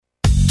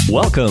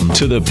Welcome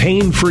to the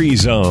Pain-Free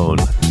Zone.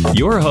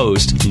 Your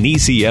host,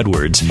 Necie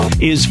Edwards,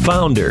 is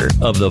founder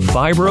of the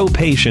Fibro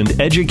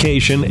Patient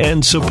Education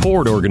and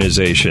Support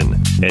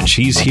Organization, and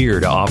she's here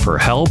to offer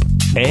help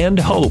and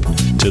hope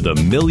to the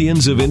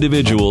millions of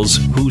individuals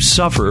who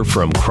suffer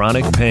from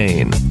chronic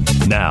pain.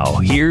 Now,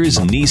 here's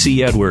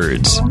Necie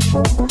Edwards.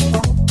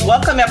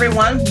 Welcome,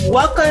 everyone.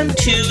 Welcome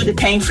to the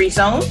Pain-Free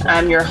Zone.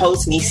 I'm your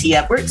host, Necie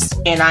Edwards,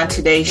 and on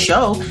today's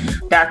show,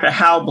 Dr.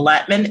 Hal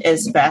Blatman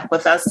is back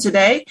with us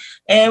today,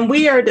 and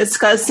we are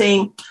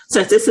discussing,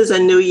 since this is a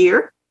new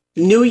year,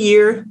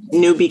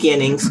 new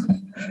beginnings.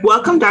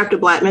 Welcome, Dr.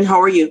 Blatman. How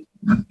are you?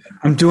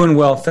 I'm doing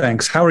well,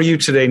 thanks. How are you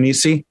today,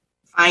 Necie?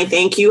 Fine,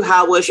 thank you.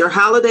 How was your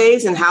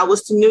holidays, and how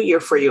was the new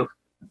year for you?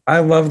 I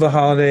love the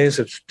holidays.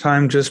 It's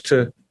time just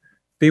to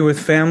be with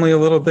family a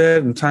little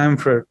bit and time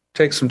for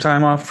take some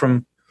time off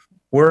from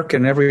work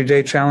and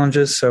everyday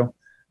challenges. So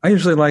I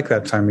usually like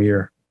that time of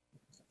year.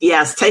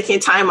 Yes, taking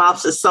time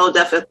off is so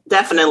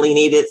definitely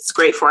needed. It's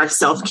great for our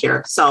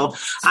self-care. So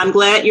I'm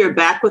glad you're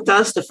back with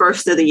us the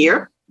first of the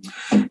year.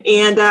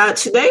 And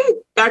today,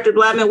 Dr.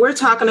 Blatman, we're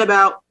talking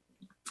about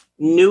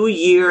new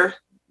year,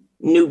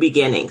 new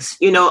beginnings.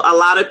 You know, a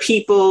lot of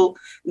people,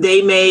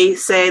 they may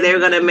say they're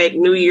going to make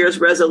New Year's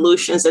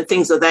resolutions and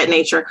things of that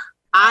nature.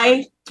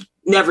 I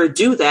never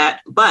do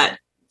that, but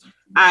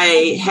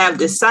I have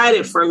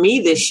decided for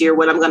me this year,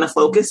 what I'm going to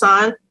focus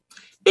on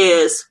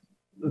is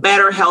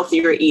better,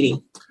 healthier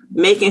eating,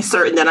 making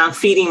certain that I'm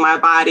feeding my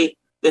body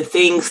the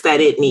things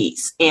that it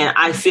needs. And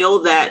I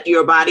feel that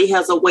your body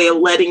has a way of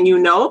letting you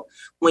know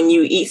when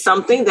you eat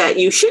something that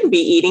you shouldn't be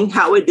eating,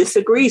 how it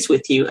disagrees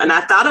with you. And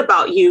I thought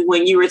about you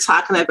when you were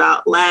talking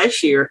about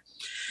last year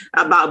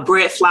about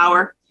bread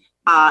flour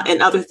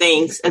and other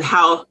things and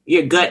how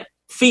your gut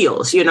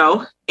feels, you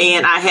know.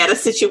 And I had a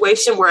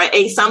situation where I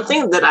ate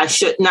something that I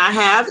should not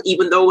have,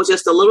 even though it was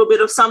just a little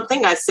bit of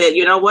something. I said,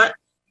 you know what?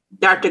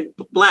 Dr.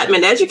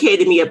 Blatman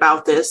educated me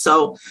about this,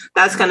 so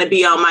that's going to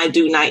be on my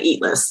do not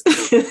eat list.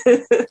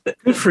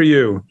 Good for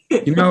you.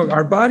 You know,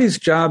 our body's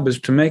job is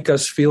to make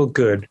us feel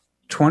good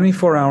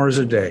 24 hours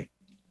a day.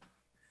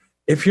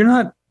 If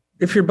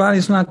your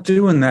body's not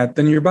doing that,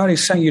 then your body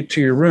sent you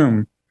to your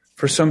room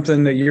for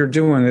something that you're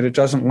doing that it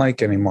doesn't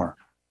like anymore.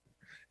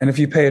 And if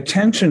you pay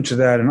attention to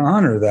that and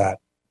honor that,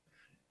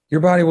 your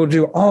body will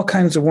do all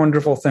kinds of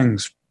wonderful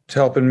things to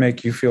help and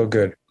make you feel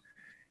good.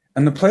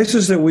 And the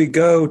places that we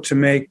go to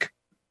make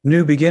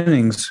new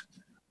beginnings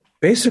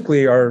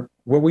basically are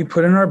what we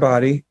put in our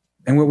body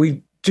and what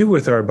we do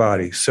with our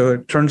body. So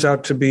it turns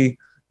out to be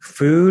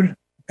food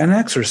and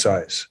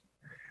exercise.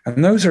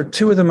 And those are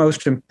two of the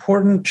most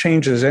important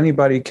changes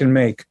anybody can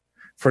make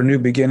for a new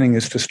beginning,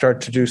 is to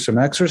start to do some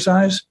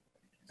exercise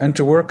and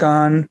to work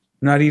on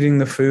not eating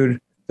the food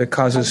that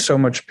causes so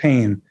much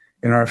pain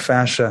in our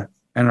fascia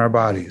and our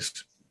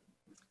bodies.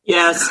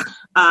 Yes,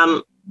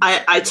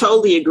 I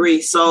totally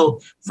agree. So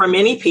for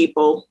many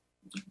people,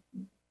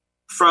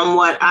 from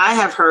what I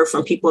have heard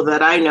from people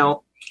that I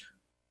know,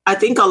 I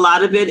think a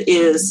lot of it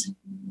is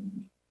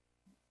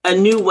a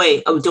new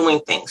way of doing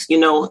things, you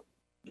know,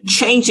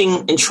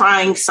 changing and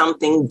trying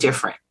something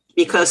different.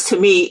 Because to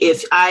me,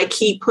 if I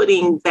keep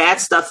putting bad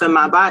stuff in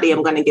my body,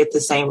 I'm going to get the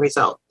same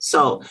result.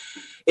 So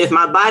if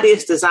my body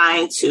is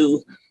designed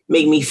to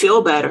make me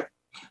feel better,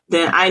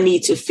 then I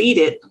need to feed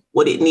it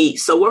what it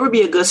needs. So what would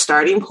be a good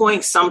starting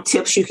point? Some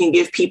tips you can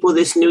give people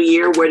this new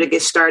year, where to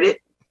get started,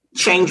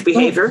 change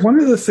behavior? Well, one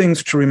of the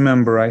things to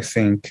remember, I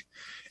think,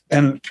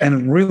 and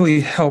really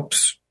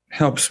helps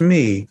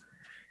me,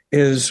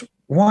 is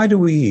why do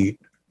we eat?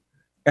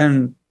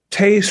 And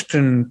taste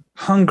and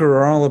hunger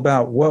are all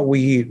about what we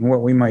eat and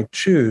what we might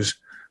choose.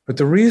 But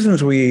the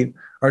reasons we eat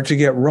are to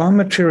get raw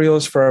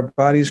materials for our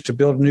bodies to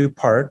build new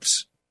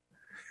parts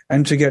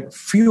and to get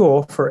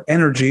fuel for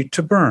energy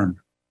to burn.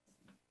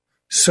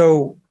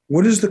 So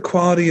what is the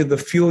quality of the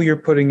fuel you're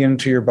putting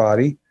into your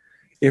body?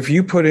 If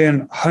you put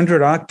in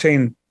 100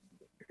 octane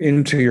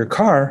into your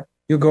car,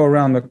 you'll go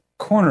around the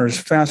corners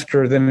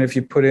faster than if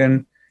you put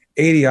in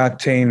 80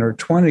 octane or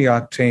 20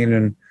 octane.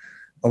 And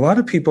a lot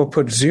of people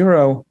put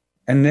 0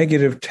 and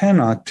negative 10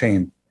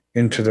 octane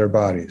into their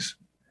bodies.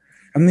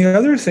 And the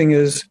other thing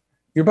is,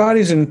 your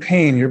body's in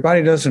pain. Your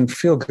body doesn't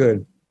feel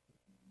good.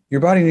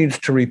 Your body needs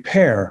to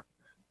repair.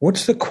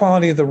 What's the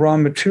quality of the raw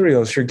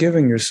materials you're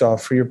giving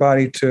yourself for your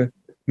body to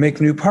make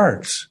new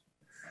parts?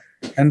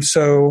 And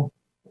so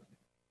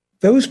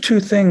those two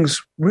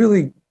things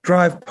really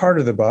drive part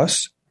of the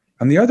bus.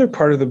 And the other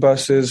part of the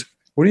bus is,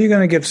 what are you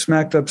going to get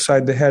smacked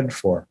upside the head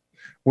for?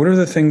 What are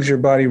the things your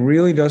body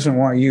really doesn't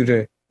want you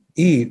to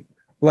eat?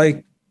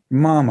 Like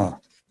mama.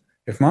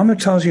 If mama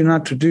tells you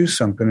not to do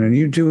something and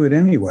you do it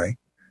anyway,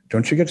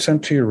 don't you get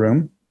sent to your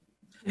room?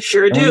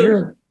 Sure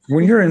do.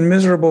 When you're in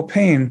miserable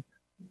pain,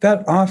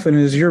 that often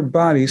is your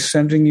body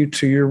sending you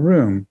to your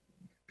room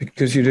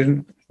because you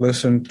didn't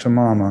listen to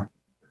mama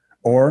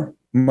or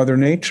Mother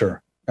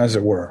Nature, as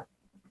it were.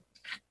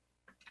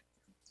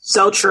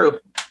 So true.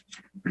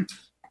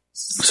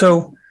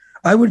 So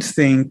I would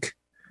think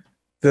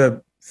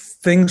the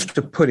things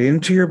to put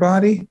into your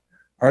body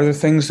are the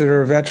things that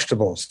are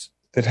vegetables,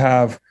 that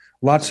have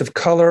lots of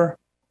color,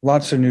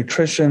 lots of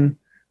nutrition,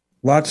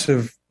 lots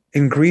of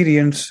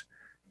ingredients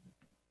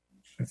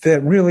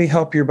that really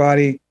help your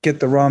body get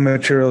the raw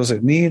materials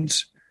it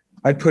needs.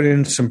 I'd put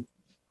in some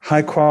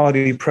high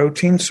quality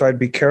protein, so I'd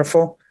be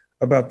careful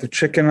about the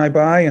chicken I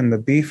buy and the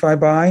beef I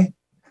buy.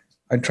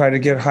 I'd try to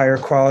get higher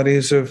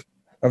qualities of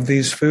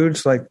these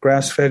foods like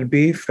grass-fed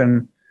beef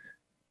and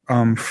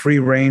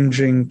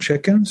free-ranging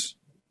chickens.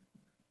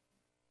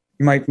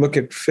 You might look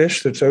at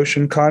fish that's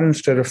ocean caught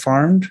instead of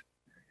farmed.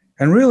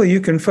 And really,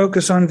 you can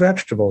focus on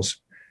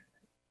vegetables.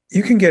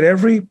 You can get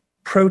every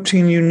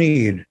protein you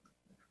need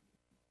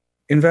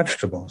in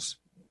vegetables.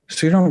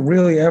 So you don't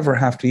really ever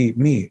have to eat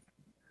meat.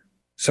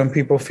 Some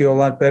people feel a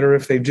lot better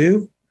if they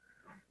do.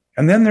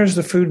 And then there's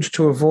the foods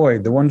to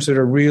avoid, the ones that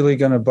are really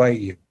going to bite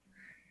you.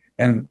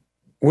 And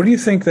what do you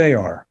think they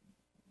are?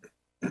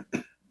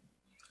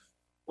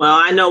 Well,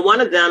 I know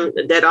one of them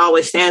that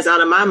always stands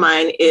out in my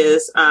mind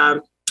is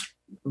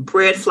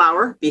bread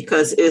flour,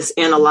 because it's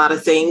in a lot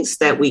of things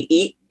that we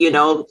eat. You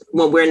know,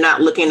 when we're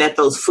not looking at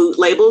those food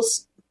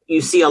labels,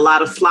 you see a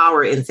lot of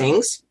flour in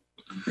things.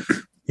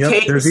 Yep,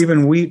 cakes. There's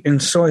even wheat in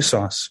soy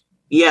sauce.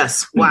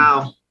 Yes,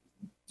 wow.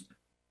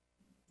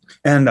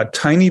 And a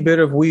tiny bit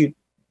of wheat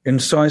in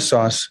soy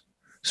sauce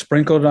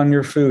sprinkled on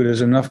your food is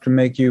enough to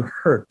make you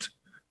hurt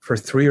for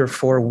 3 or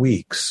 4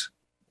 weeks.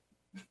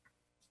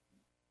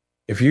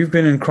 If you've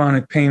been in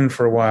chronic pain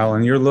for a while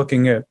and you're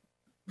looking at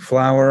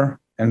flour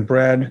and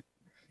bread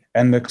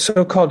and the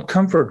so-called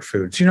comfort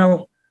foods, you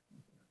know,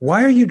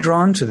 why are you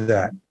drawn to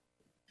that?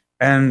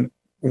 And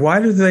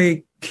why do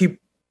they keep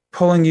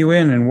pulling you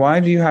in? And why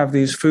do you have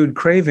these food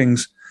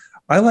cravings?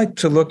 I like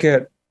to look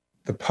at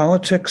the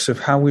politics of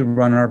how we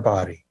run our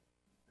body.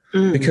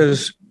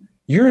 Because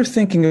you're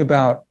thinking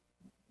about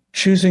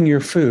choosing your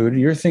food,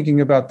 you're thinking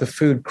about the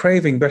food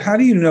craving, but how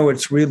do you know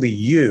it's really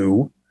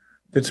you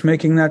that's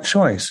making that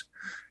choice?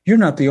 You're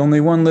not the only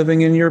one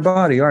living in your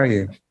body, are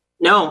you?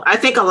 No, I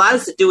think a lot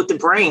has to do with the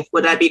brain.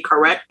 Would that be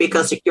correct?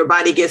 Because your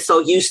body gets so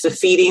used to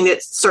feeding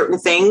it certain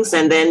things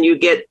and then you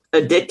get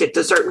addicted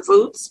to certain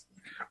foods?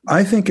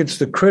 I think it's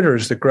the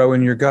critters that grow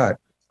in your gut.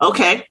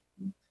 Okay.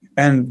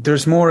 And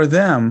there's more of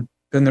them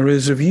than there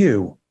is of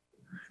you.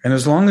 And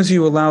as long as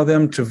you allow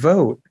them to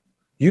vote,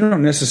 you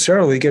don't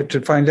necessarily get to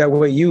find out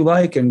what you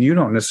like, and you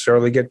don't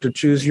necessarily get to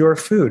choose your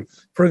food.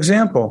 For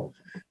example,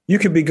 you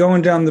could be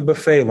going down the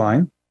buffet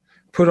line,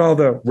 put all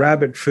the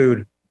rabbit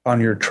food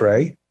on your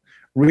tray,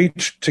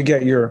 reach to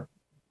get your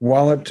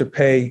wallet to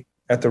pay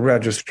at the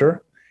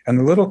register, and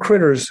the little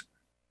critters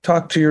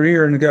talk to your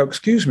ear and go,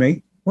 "Excuse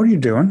me, what are you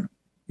doing?"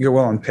 You go,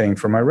 "Well, I'm paying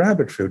for my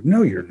rabbit food."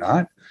 "No, you're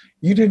not.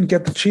 You didn't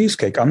get the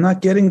cheesecake. I'm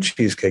not getting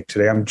cheesecake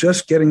today. I'm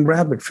just getting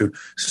rabbit food."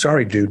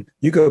 "Sorry, dude.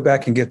 You go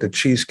back and get the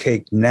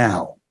cheesecake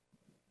now."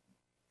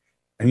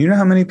 And you know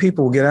how many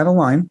people will get out of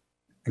line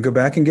and go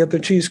back and get the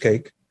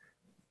cheesecake?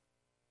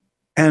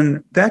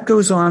 And that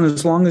goes on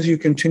as long as you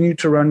continue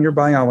to run your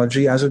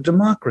biology as a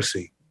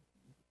democracy.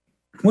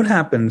 What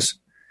happens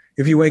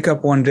if you wake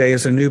up one day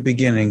as a new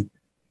beginning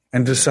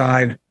and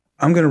decide,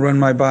 I'm going to run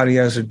my body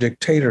as a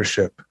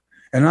dictatorship,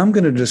 and I'm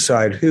going to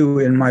decide who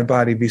in my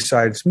body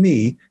besides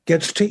me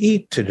gets to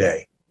eat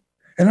today,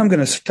 and I'm going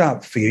to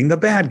stop feeding the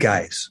bad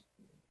guys?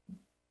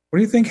 What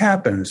do you think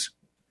happens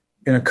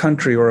in a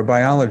country or a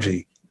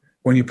biology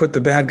when you put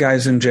the bad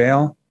guys in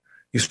jail?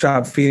 You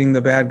stop feeding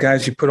the bad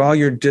guys. You put all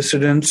your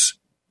dissidents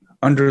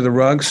under the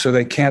rug so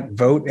they can't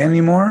vote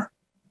anymore.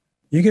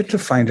 You get to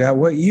find out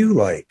what you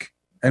like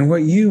and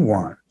what you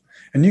want.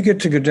 And you get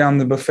to go down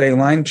the buffet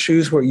line,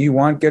 choose what you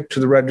want, get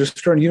to the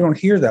register, and you don't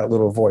hear that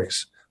little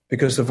voice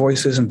because the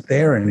voice isn't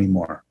there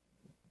anymore.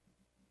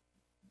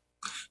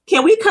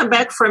 Can we come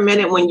back for a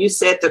minute when you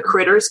said the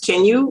critters?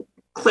 Can you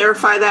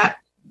clarify that?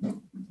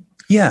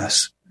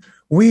 Yes.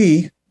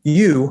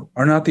 You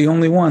are not the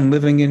only one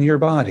living in your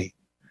body.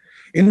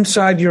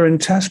 Inside your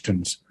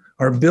intestines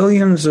are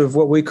billions of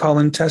what we call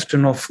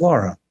intestinal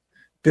flora,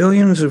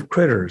 billions of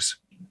critters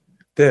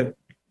that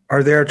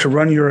are there to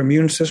run your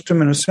immune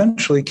system and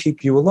essentially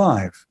keep you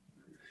alive.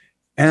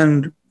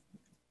 And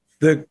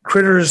the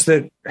critters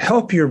that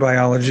help your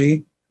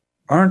biology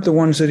aren't the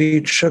ones that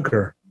eat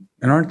sugar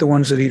and aren't the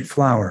ones that eat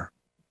flour.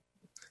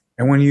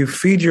 And when you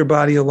feed your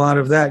body a lot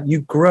of that,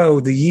 you grow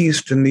the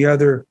yeast and the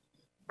other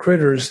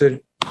critters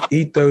that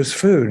eat those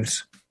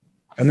foods.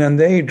 And then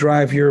they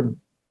drive your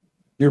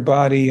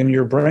body and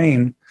your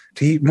brain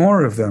to eat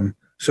more of them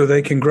so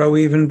they can grow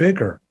even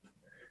bigger.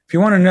 If you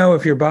want to know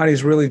if your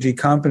body's really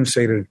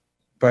decompensated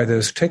by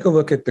this, take a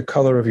look at the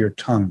color of your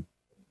tongue.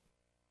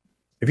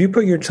 If you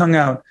put your tongue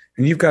out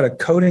and you've got a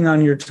coating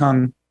on your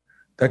tongue,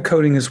 that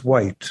coating is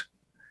white.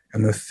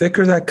 And the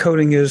thicker that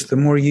coating is, the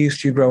more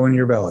yeast you grow in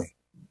your belly.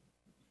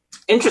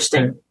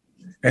 Interesting.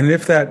 And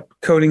if that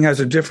coating has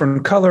a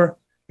different color,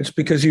 it's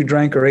because you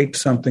drank or ate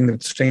something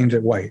that stained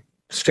the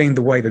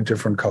white a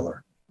different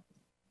color.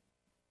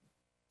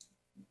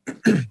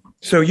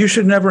 So you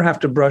should never have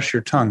to brush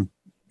your tongue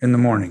in the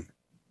morning.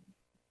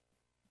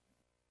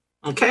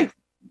 Okay.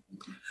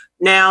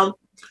 Now,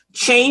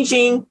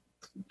 changing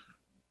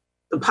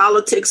the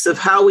politics of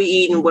how we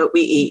eat and what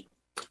we eat,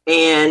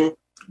 and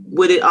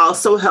would it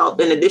also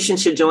help, in addition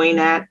to doing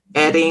that,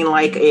 adding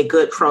like a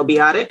good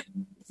probiotic?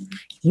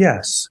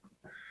 Yes,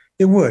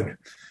 it would.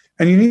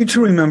 And you need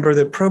to remember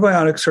that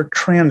probiotics are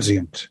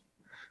transient.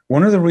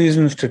 One of the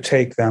reasons to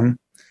take them,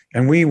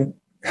 and we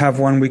have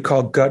one we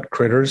call gut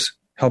critters,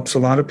 helps a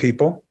lot of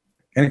people,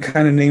 and it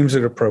kind of names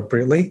it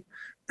appropriately.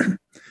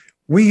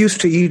 We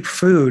used to eat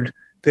food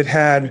that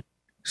had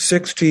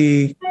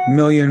 60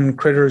 million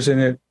critters in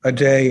it a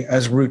day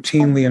as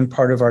routinely and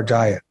part of our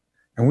diet.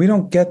 And we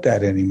don't get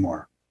that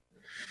anymore.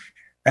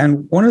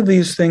 And one of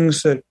these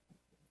things that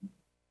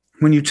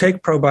when you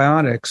take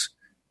probiotics,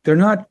 they're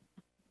not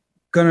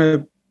going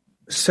to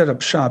set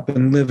up shop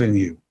and live in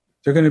you.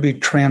 They're going to be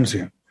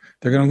transient.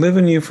 They're going to live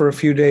in you for a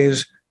few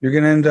days. You're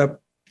going to end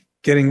up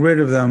getting rid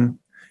of them.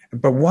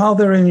 But while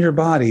they're in your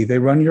body, they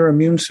run your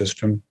immune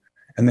system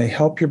and they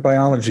help your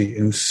biology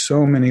in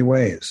so many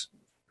ways.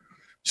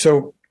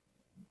 So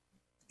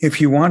if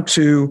you want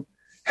to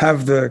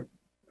have the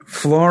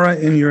flora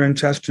in your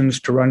intestines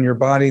to run your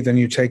body, then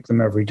you take them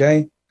every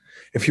day.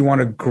 If you want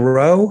to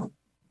grow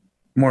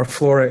more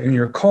flora in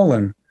your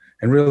colon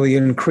and really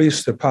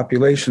increase the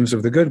populations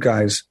of the good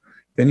guys,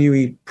 then you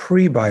eat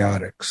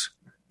prebiotics,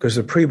 because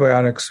the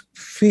prebiotics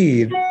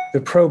feed the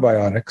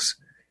probiotics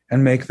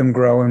and make them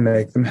grow and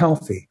make them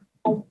healthy.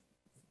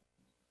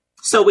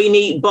 So we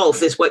need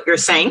both, is what you're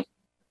saying?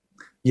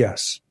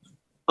 Yes.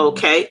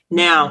 Okay.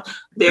 Now,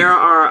 there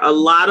are a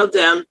lot of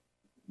them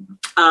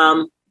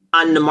on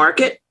the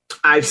market.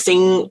 I've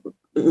seen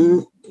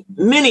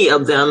many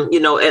of them,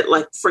 at,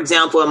 like, for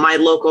example, in my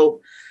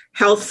local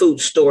health food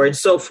store and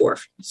so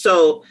forth.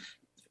 So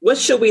what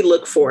should we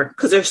look for?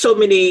 Because there's so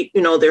many,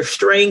 there's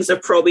strings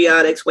of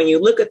probiotics. When you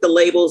look at the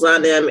labels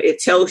on them, it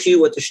tells you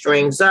what the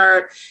strings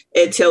are.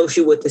 It tells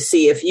you what the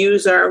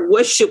CFUs are.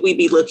 What should we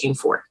be looking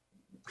for?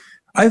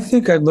 I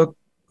think I'd look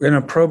in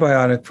a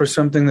probiotic for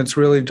something that's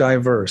really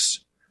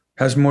diverse,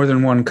 has more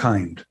than one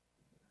kind.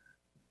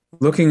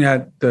 Looking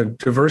at the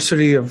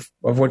diversity of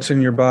what's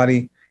in your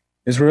body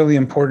is really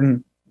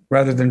important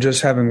rather than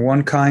just having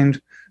one kind.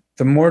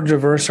 The more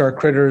diverse our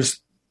critters,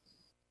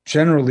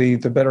 generally,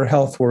 the better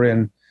health we're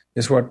in,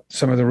 is what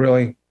some of the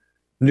really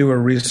newer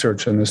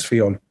research in this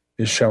field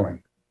is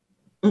showing.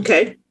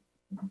 Okay.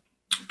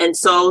 And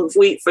so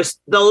for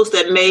those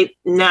that may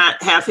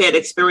not have had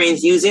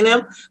experience using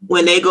them,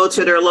 when they go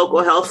to their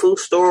local health food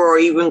store or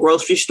even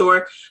grocery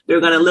store, they're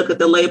going to look at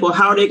the label.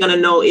 How are they going to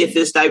know if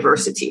it's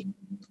diversity?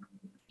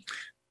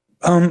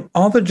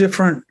 All the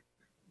different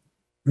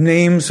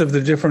names of the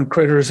different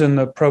critters in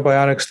the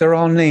probiotics, they're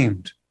all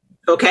named.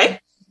 Okay.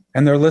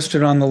 And they're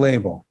listed on the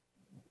label.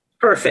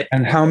 Perfect.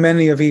 And how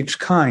many of each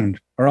kind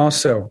are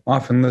also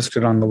often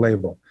listed on the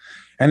label.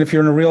 And if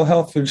you're in a real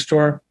health food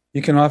store,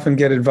 you can often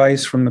get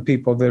advice from the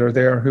people that are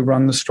there who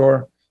run the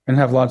store and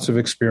have lots of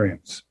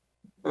experience.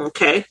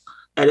 Okay.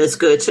 That is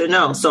good to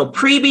know. So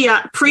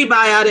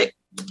prebiotic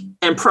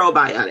and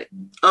probiotic.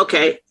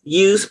 Okay.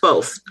 Use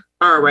both.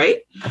 All right.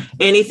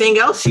 Anything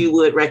else you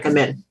would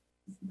recommend?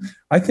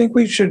 I think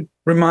we should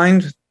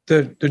remind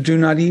the do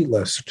not eat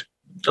list.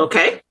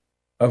 Okay.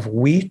 Of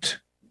wheat,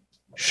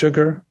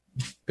 sugar,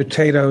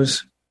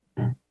 potatoes,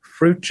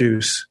 fruit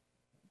juice,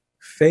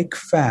 fake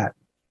fat,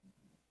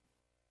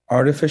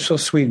 artificial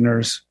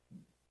sweeteners,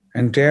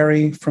 and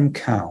dairy from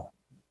cow.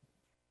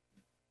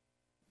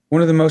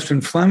 One of the most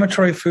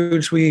inflammatory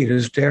foods we eat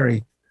is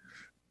dairy.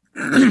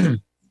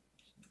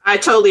 I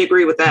totally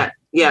agree with that.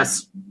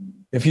 Yes.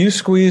 If you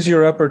squeeze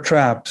your upper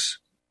traps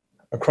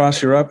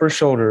across your upper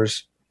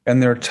shoulders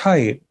and they're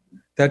tight,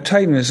 that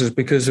tightness is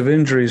because of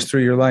injuries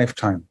through your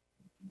lifetime.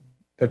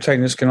 That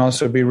tightness can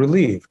also be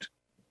relieved.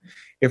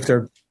 If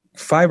their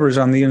fibers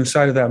on the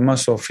inside of that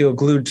muscle feel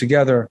glued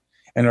together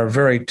and are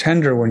very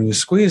tender when you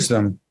squeeze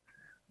them,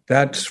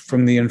 that's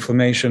from the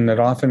inflammation that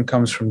often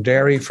comes from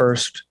dairy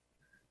first,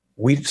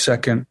 wheat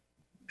second,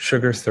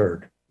 sugar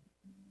third.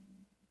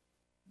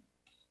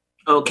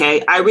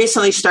 Okay. I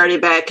recently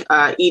started back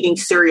eating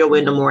cereal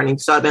in the morning.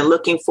 So I've been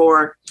looking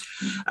for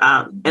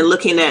and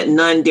looking at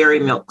non-dairy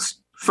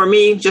milks. For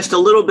me, just a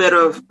little bit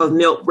of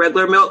milk,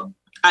 regular milk,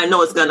 I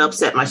know it's going to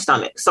upset my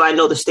stomach. So I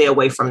know to stay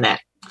away from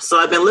that. So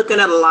I've been looking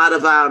at a lot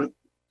of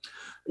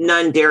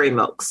non-dairy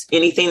milks.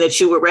 Anything that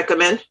you would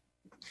recommend?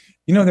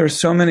 There's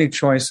so many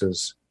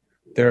choices.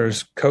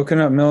 There's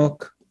coconut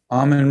milk,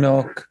 almond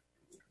milk,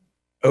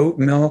 oat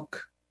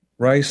milk,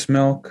 rice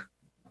milk.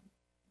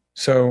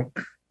 So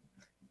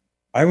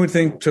I would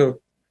think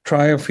to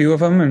try a few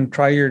of them and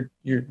try your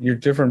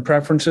different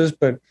preferences,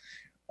 but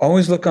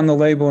always look on the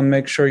label and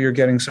make sure you're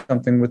getting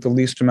something with the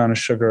least amount of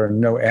sugar and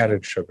no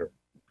added sugar.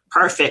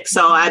 Perfect.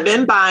 So I've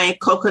been buying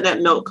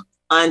coconut milk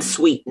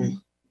unsweetened.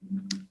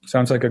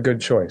 Sounds like a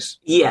good choice.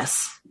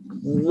 Yes.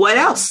 What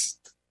else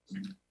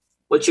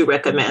would you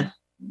recommend?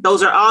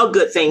 Those are all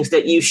good things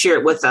that you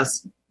shared with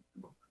us.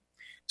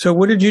 So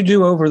what did you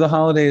do over the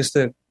holidays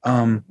that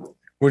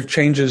were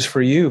changes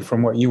for you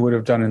from what you would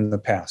have done in the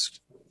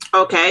past?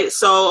 Okay.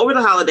 So over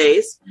the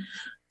holidays,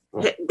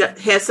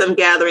 had some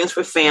gatherings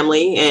for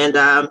family, and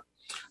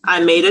I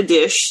made a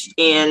dish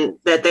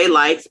that they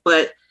liked,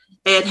 but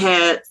it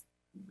had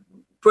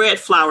bread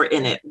flour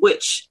in it,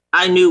 which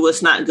I knew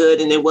was not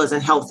good and it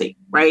wasn't healthy,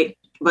 right?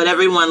 But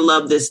everyone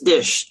loved this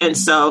dish. And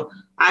so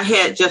I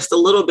had just a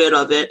little bit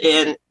of it.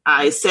 And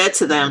I said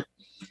to them,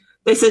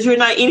 they said, "You're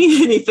not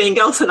eating anything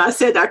else." And I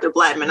said, "Dr.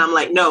 Blatman," I'm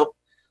like, "No,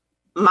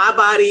 my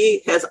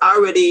body has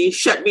already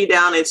shut me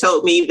down and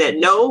told me that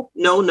no,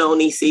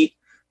 Necie,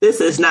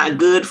 this is not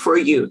good for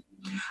you."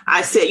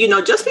 I said,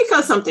 just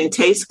because something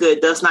tastes good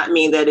does not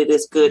mean that it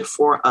is good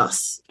for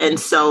us. And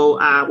so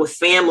with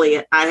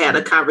family, I had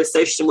a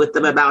conversation with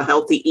them about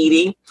healthy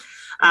eating.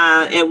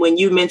 And when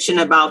you mentioned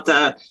about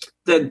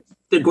the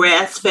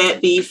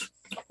grass-fed beef,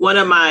 one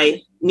of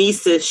my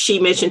nieces, she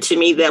mentioned to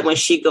me that when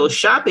she goes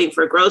shopping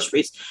for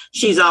groceries,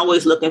 she's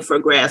always looking for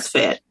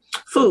grass-fed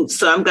food.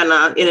 So I'm going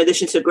to, in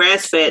addition to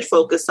grass-fed,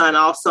 focus on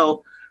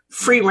also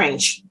free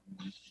range.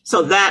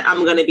 So that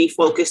I'm going to be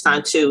focused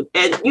on too.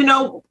 And,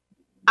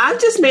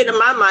 I've just made in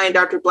my mind,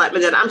 Dr.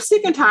 Blatman, that I'm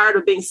sick and tired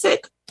of being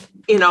sick,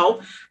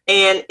 and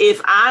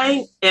if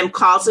I am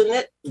causing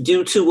it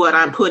due to what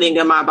I'm putting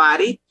in my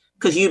body,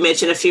 because you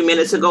mentioned a few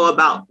minutes ago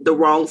about the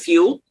wrong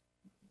fuel,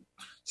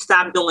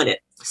 stop doing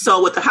it.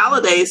 So with the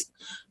holidays,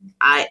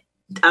 I'm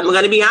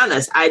going to be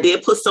honest, I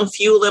did put some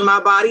fuel in my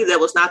body that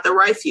was not the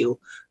right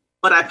fuel,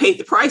 but I paid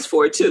the price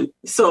for it too.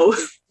 So,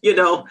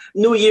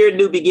 new year,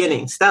 new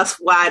beginnings. That's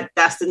why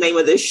that's the name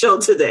of this show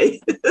today.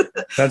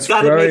 That's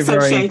very,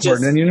 very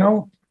important.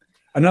 And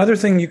another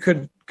thing you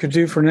could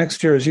do for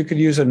next year is you could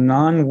use a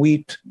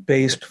non-wheat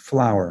based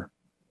flour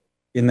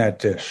in that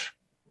dish.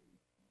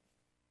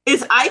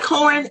 Is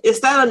Eichhorn, is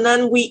that a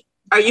non-wheat?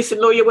 Are you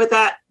familiar with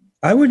that?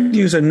 I would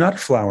use a nut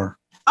flour.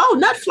 Oh,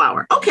 nut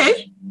flour.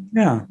 Okay.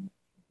 Yeah.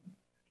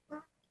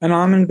 An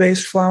almond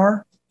based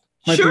flour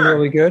might be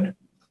really good.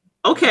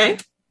 Okay.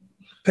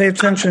 Pay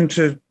attention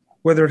to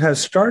whether it has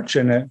starch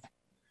in it,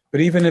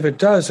 but even if it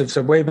does, it's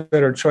a way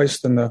better choice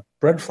than the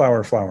bread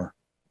flour.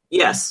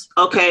 Yes.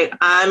 Okay.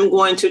 I'm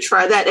going to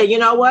try that. And you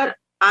know what?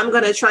 I'm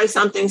going to try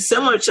something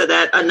similar to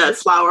that, a nut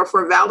flour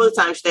for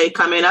Valentine's Day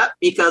coming up,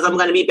 because I'm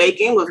going to be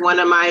baking with one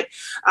of my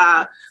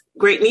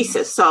great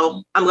nieces.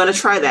 So I'm going to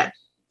try that.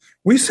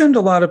 We send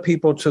a lot of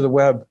people to the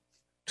web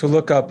to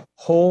look up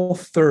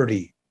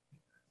Whole30,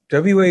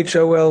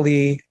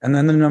 WHOLE, and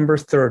then the number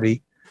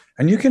 30.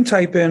 And you can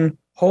type in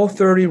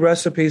Whole30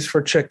 recipes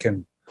for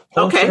chicken,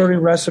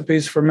 Whole30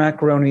 recipes for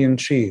macaroni and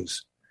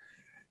cheese.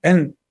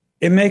 And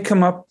it may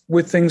come up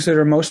with things that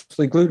are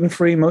mostly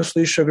gluten-free,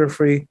 mostly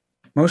sugar-free,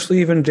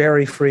 mostly even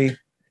dairy-free.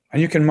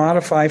 And you can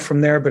modify from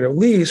there, but at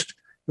least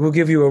it will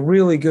give you a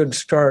really good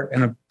start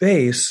and a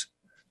base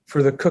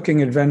for the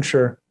cooking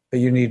adventure that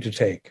you need to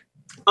take.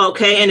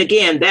 Okay. And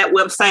again, that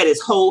website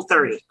is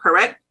Whole30,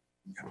 correct?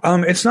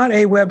 It's not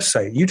a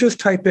website. You just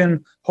type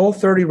in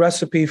Whole30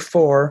 recipe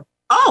for,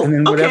 and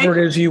then whatever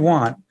it is you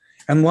want.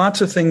 And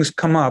lots of things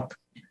come up,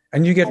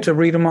 and you get to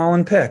read them all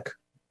and pick.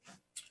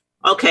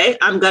 Okay,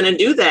 I'm going to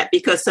do that,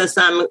 because since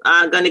I'm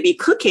going to be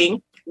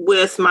cooking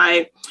with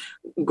my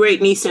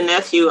great niece and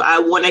nephew, I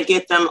want to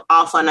get them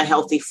off on a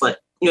healthy foot,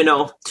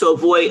 to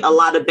avoid a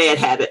lot of bad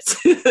habits.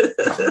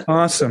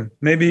 Awesome.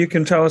 Maybe you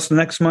can tell us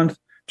next month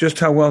just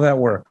how well that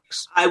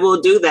works. I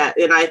will do that.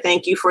 And I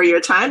thank you for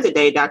your time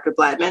today, Dr.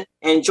 Blatman.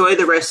 Enjoy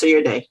the rest of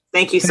your day.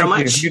 Thank you so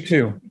much. You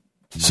too.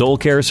 Soul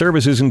Care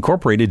Services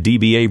Incorporated,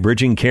 DBA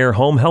Bridging Care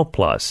Home Health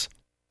Plus.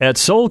 At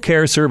Soul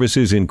Care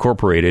Services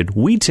Incorporated,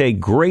 we take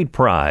great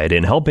pride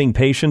in helping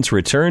patients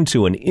return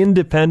to an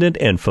independent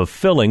and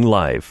fulfilling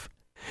life.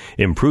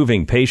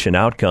 Improving patient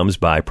outcomes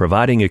by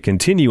providing a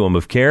continuum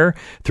of care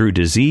through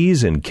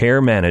disease and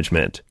care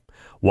management.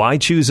 Why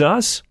choose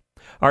us?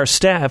 Our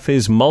staff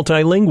is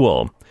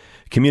multilingual.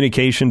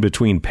 Communication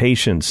between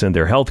patients and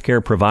their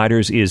healthcare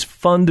providers is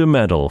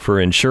fundamental for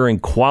ensuring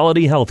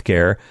quality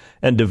healthcare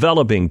and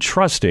developing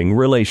trusting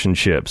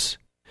relationships.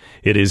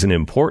 It is an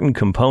important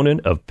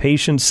component of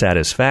patient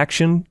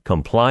satisfaction,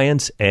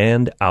 compliance,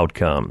 and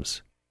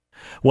outcomes.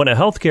 When a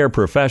healthcare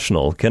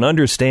professional can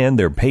understand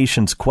their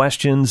patients'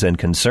 questions and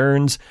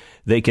concerns,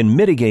 they can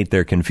mitigate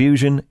their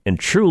confusion and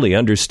truly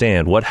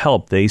understand what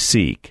help they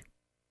seek.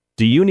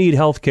 Do you need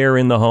healthcare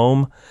in the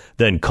home?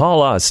 Then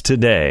call us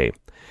today,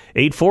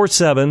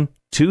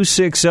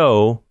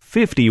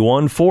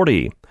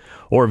 847-260-5140,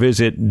 or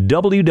visit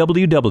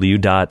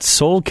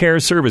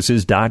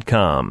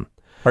www.soulcareservices.com.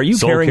 Are you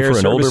caring for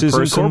an older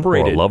person or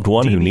a loved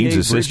one who needs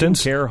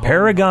assistance?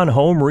 Paragon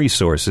Home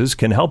Resources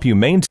can help you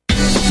maintain.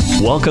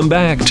 Welcome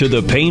back to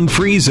the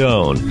Pain-Free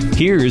Zone.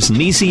 Here's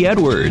Necie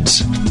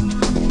Edwards.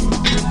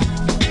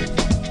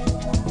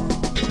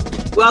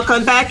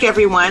 Welcome back,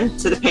 everyone,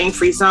 to the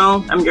Pain-Free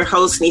Zone. I'm your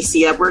host,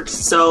 Necie Edwards.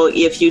 So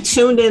if you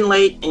tuned in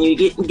late and you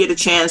didn't get a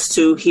chance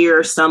to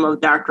hear some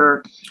of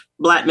Dr.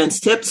 Blatman's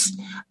tips,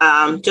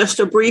 just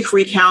a brief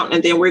recount,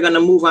 and then we're going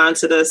to move on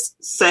to the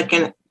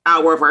second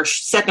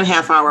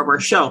half hour of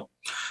our show.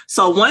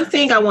 So one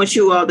thing I want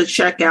you all to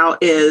check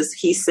out is,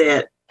 he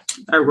said,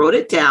 I wrote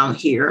it down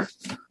here.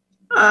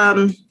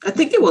 I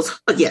think it was,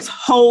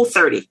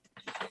 Whole30,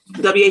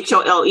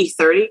 WHOLE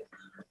 30.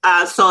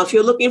 So if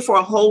you're looking for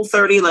a whole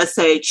 30, let's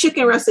say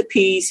chicken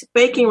recipes,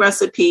 baking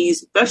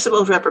recipes,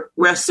 vegetable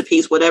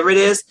recipes, whatever it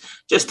is,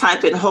 just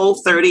type in whole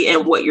 30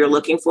 and what you're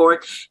looking for.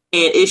 And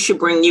it should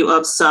bring you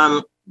up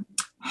some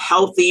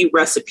healthy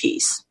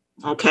recipes.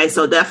 Okay,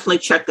 so definitely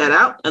check that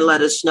out and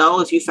let us know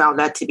if you found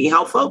that to be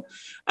helpful.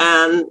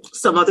 And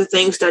some other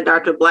things that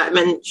Dr.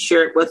 Blatman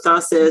shared with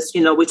us is,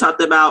 we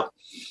talked about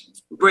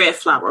bread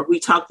flour. We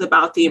talked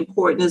about the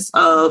importance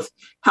of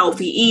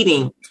healthy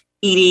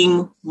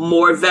eating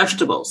more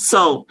vegetables.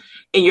 So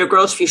in your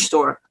grocery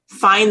store,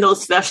 find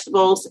those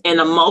vegetables in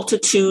a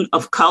multitude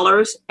of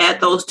colors,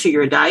 add those to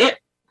your diet.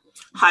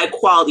 High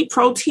quality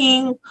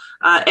protein,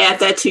 add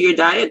that to your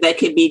diet. That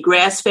could be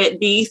grass-fed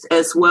beef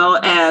as well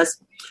as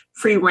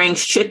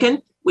free-range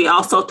chicken. We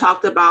also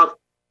talked about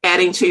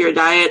adding to your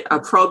diet a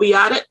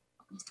probiotic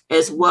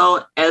as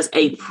well as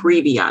a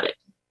prebiotic.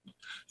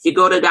 If you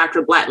go to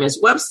Dr.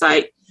 Blatman's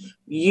website,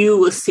 you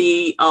will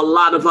see a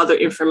lot of other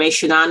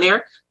information on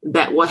there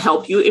that will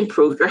help you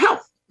improve your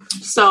health.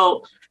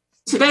 So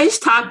today's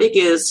topic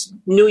is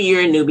New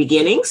Year, New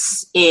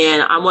Beginnings.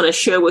 And I want to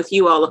share with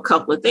you all a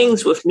couple of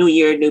things with New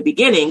Year, New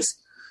Beginnings,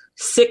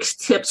 6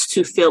 tips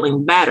to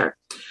feeling better.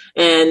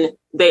 And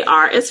they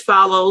are as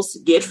follows.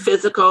 Get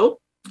physical.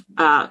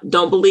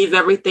 Don't believe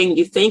everything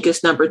you think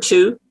is number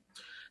 2.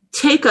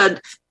 Take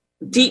a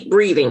deep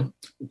breathing.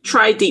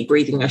 Try deep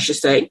breathing, I should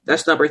say.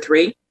 That's number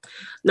 3.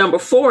 Number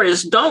 4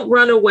 is don't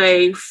run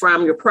away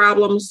from your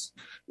problems.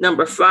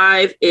 Number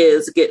 5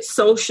 is get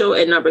social.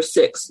 And number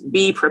 6,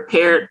 be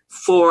prepared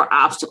for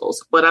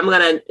obstacles. But I'm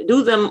going to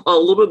do them a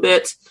little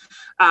bit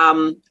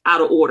out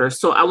of order.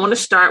 So I want to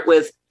start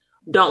with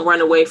don't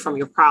run away from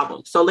your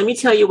problem. So let me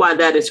tell you why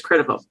that is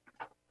critical.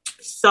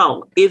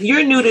 So if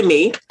you're new to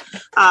me,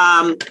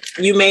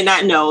 you may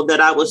not know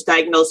that I was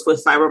diagnosed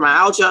with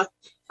fibromyalgia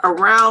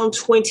around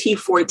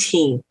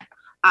 2014.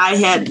 I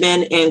had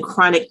been in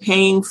chronic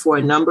pain for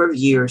a number of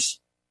years.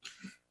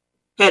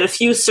 Had a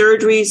few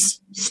surgeries,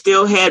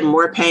 still had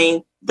more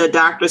pain. The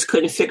doctors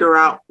couldn't figure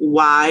out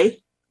why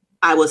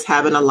I was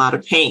having a lot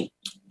of pain.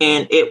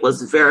 And it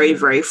was very,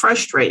 very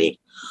frustrating.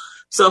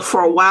 So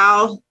for a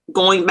while,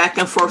 going back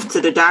and forth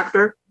to the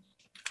doctor,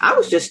 I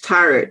was just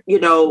tired,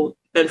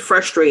 and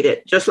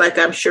frustrated, just like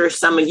I'm sure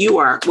some of you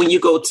are when you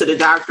go to the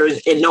doctor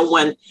and no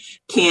one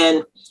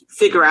can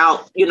figure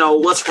out,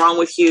 what's wrong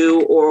with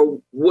you or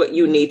what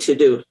you need to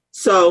do.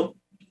 So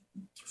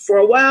for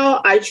a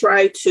while, I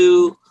tried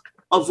to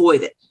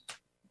avoid it,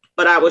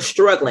 but I was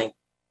struggling.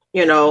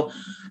 I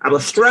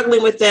was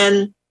struggling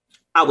within.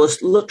 I was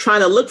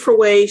trying to look for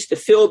ways to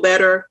feel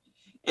better.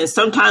 And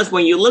sometimes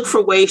when you look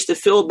for ways to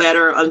feel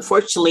better,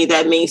 unfortunately,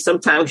 that means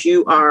sometimes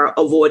you are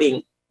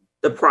avoiding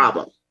the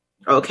problem.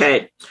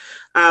 Okay.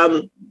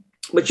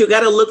 But you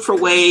got to look for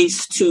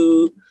ways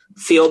to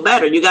feel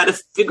better. You got to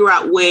figure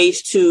out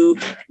ways to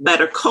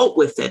better cope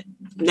with it.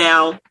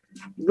 Now,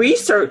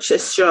 research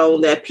has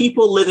shown that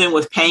people living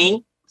with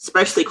pain,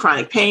 especially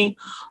chronic pain,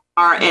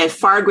 are at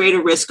far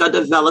greater risk of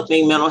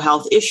developing mental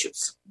health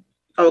issues.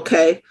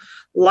 Okay.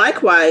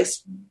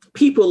 Likewise,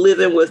 people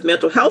living with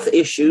mental health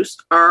issues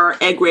are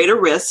at greater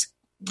risk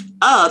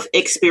of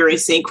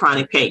experiencing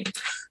chronic pain.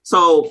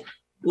 So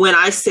when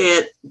I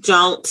said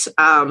don't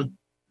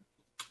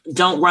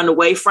run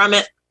away from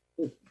it,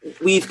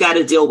 we've got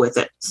to deal with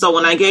it. So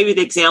when I gave you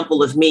the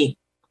example of me,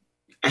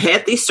 I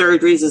had these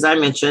surgeries, as I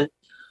mentioned,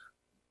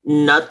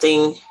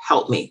 nothing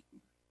helped me.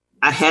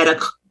 I had a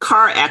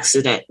car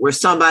accident where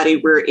somebody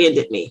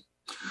rear-ended me.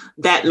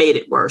 That made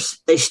it worse.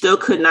 They still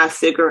could not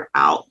figure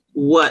out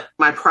what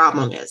my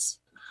problem is.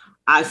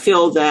 I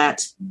feel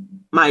that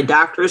my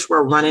doctors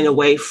were running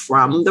away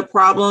from the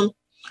problem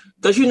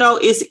because,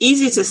 it's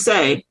easy to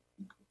say,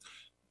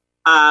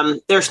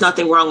 there's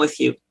nothing wrong with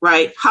you,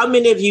 right? How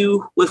many of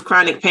you with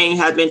chronic pain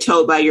have been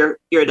told by your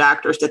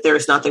doctors that there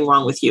is nothing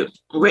wrong with you?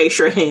 Raise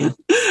your hand,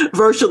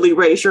 virtually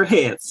raise your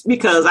hands,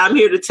 because I'm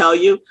here to tell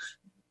you,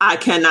 I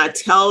cannot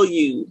tell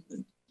you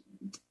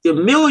the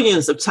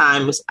millions of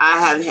times I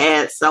have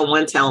had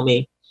someone tell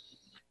me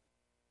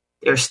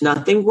there's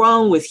nothing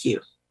wrong with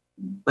you,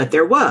 but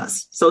there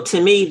was. So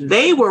to me,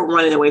 they were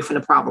running away from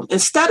the problem.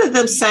 Instead of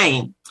them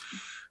saying,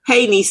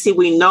 hey, Necie,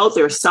 we know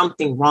there's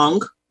something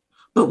wrong,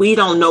 but we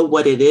don't know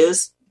what it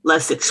is.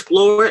 Let's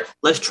explore it.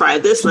 Let's try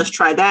this. Let's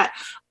try that.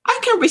 I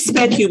can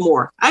respect you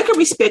more. I can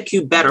respect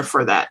you better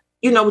for that.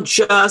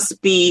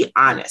 Just be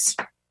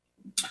honest.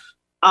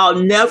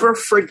 I'll never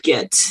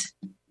forget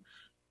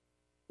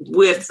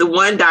with the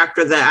one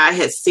doctor that I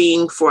had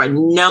seen for a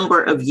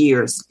number of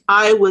years.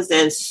 I was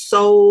in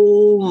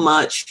so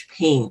much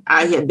pain.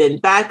 I had been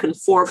back and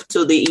forth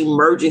to the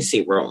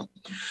emergency room.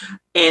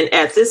 And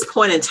at this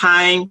point in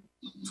time,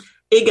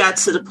 it got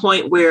to the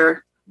point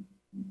where,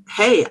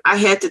 hey, I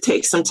had to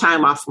take some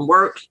time off from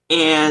work.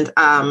 And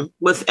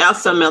with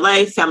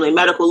FMLA, Family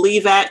Medical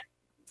Leave Act,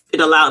 it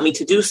allowed me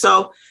to do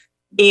so.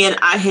 And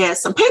I had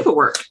some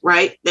paperwork,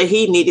 right, that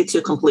he needed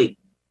to complete.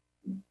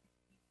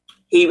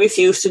 He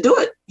refused to do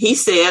it. He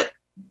said,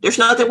 there's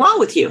nothing wrong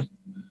with you.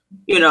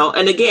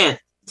 And again,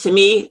 to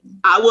me,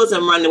 I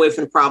wasn't running away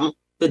from the problem.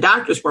 The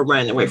doctors were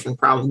running away from the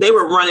problem. They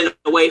were running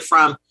away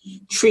from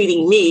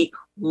treating me,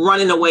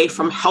 running away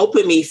from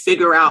helping me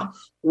figure out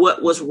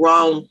what was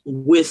wrong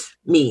with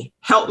me.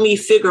 Help me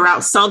figure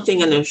out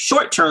something in the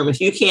short term if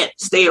you can't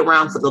stay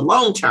around for the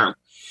long term.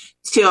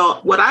 Till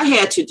what I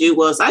had to do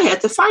was I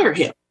had to fire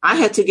him. I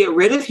had to get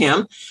rid of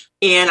him.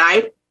 And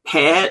I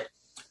had,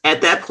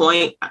 at that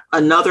point,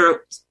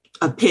 another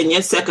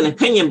opinion, second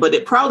opinion, but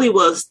it probably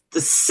was the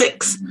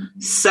 6th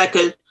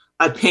second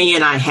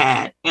opinion I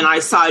had. And I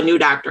saw a new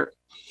doctor.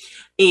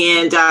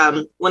 And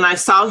when I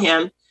saw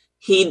him,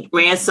 he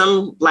ran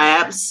some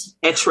labs,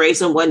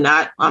 x-rays and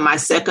whatnot on my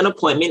second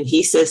appointment.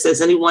 He says, has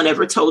anyone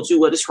ever told you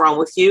what is wrong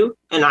with you?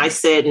 And I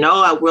said,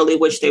 no, I really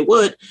wish they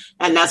would.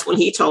 And that's when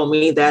he told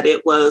me that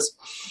it was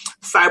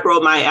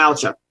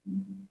fibromyalgia.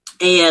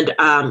 And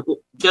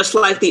just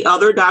like the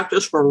other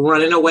doctors were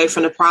running away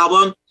from the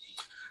problem,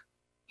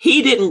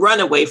 he didn't run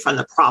away from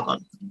the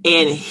problem.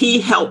 And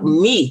he helped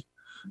me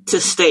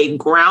to stay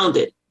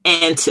grounded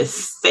and to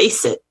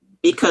face it.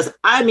 Because,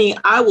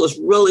 I was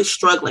really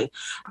struggling.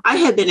 I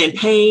had been in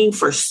pain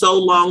for so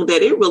long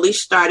that it really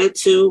started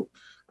to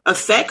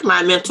affect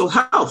my mental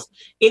health.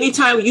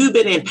 Anytime you've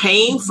been in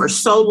pain for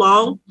so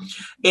long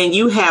and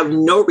you have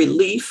no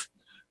relief,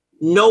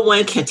 no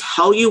one can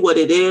tell you what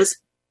it is,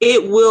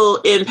 it will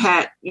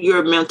impact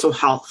your mental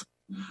health.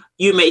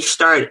 You may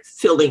start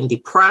feeling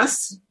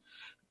depressed.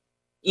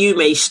 You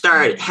may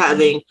start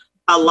having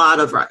a lot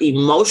of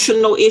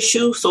emotional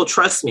issues. So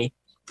trust me,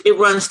 it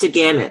runs the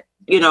gamut.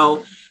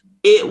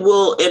 It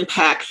will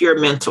impact your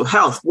mental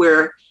health,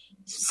 where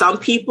some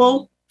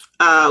people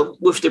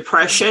with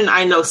depression,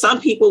 I know some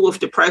people with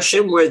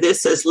depression where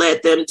this has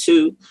led them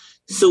to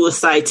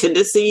suicide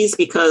tendencies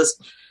because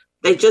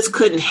they just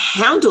couldn't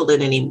handle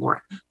it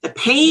anymore. The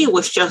pain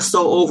was just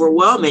so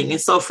overwhelming. And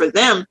so for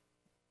them,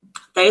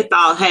 they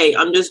thought, hey,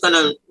 I'm just going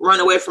to run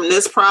away from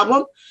this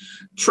problem,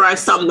 try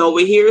something over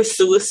here,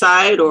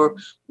 suicide or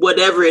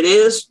whatever it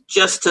is,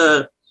 just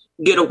to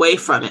get away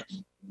from it.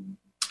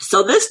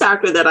 So this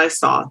doctor that I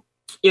saw,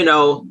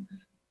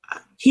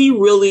 he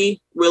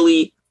really,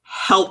 really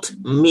helped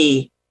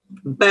me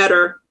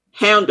better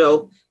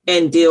handle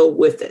and deal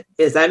with it.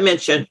 As I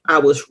mentioned, I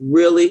was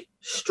really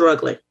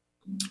struggling.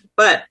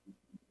 But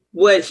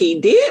what he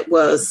did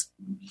was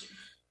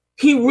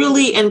he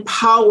really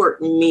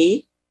empowered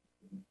me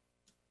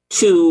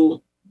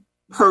to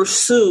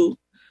pursue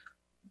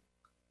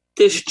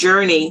this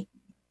journey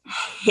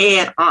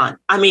head on.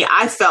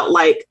 I felt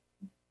like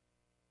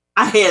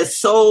I had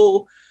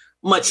so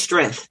much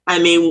strength.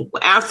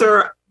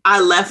 After I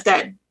left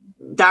that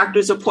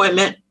doctor's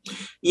appointment,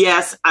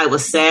 yes, I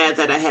was sad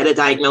that I had a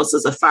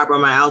diagnosis of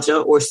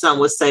fibromyalgia, or some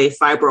would say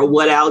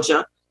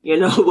fibro-what-algia.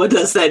 What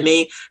does that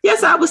mean?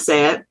 Yes, I was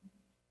sad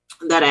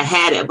that I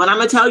had it, but I'm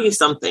going to tell you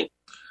something.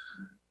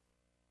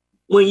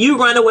 When you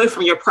run away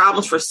from your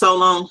problems for so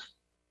long,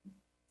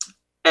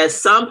 at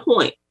some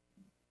point,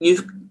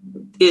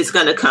 it's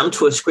going to come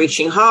to a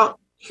screeching halt.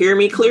 Hear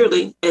me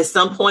clearly. At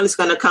some point, it's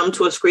going to come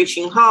to a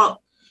screeching halt,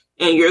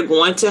 and you're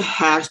going to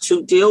have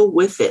to deal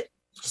with it.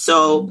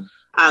 So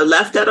I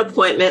left that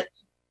appointment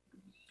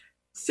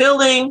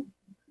feeling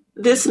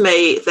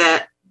dismayed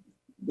that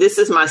this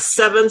is my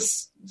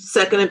 7th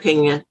second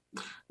opinion.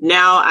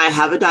 Now I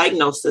have a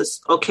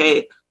diagnosis.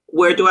 Okay,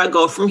 where do I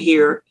go from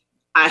here?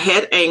 I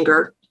had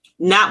anger,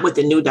 not with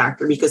the new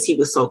doctor because he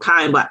was so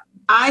kind, but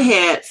I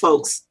had,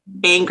 folks,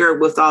 anger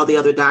with all the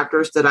other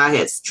doctors that I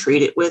had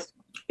treated with,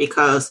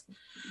 because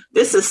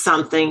this is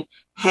something,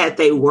 had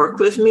they worked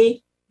with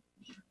me,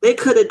 they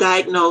could have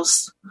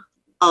diagnosed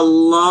a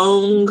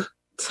long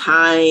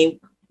time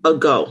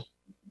ago.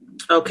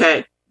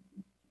 Okay.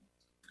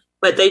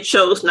 But they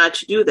chose not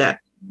to do that.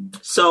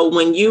 So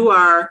when you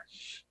are,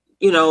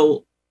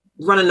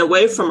 running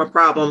away from a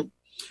problem,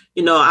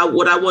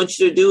 what I want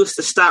you to do is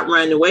to stop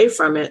running away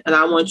from it. And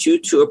I want you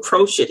to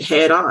approach it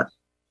head on.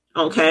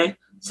 Okay.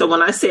 So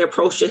when I say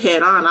approach it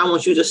head on, I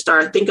want you to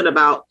start thinking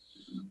about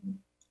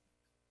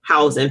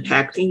how it's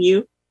impacting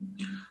you.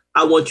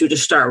 I want you to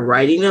start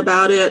writing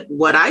about it.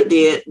 What I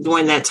did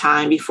during that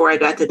time before I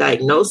got the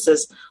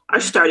diagnosis, I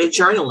started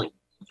journaling.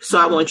 So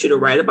I want you to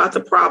write about the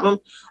problem.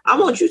 I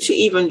want you to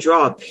even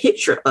draw a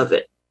picture of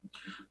it.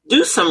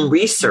 Do some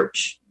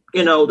research,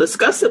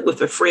 discuss it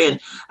with a friend.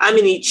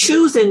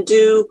 Choose and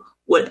do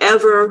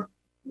whatever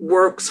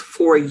works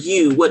for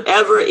you,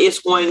 whatever is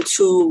going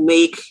to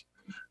make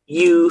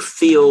you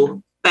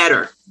feel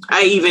better.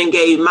 I even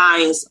gave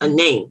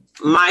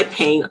my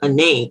pain a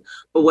name.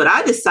 But what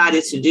I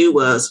decided to do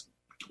was,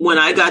 when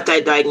I got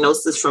that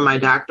diagnosis from my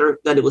doctor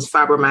that it was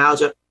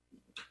fibromyalgia,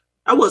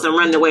 I wasn't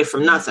running away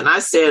from nothing. I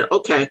said,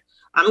 okay,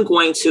 I'm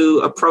going to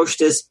approach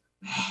this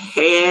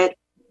head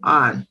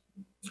on.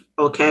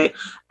 Okay,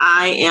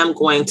 I am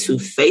going to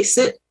face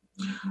it.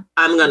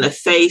 I'm going to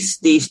face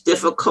these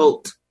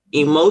difficult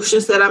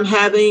emotions that I'm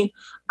having.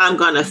 I'm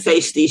going to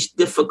face these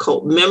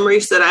difficult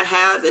memories that I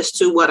have as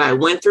to what I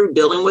went through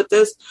dealing with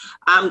this.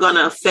 I'm going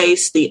to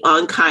face the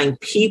unkind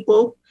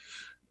people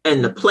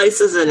and the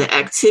places and the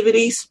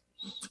activities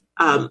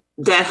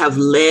that have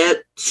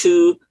led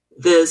to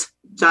this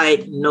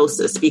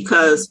diagnosis,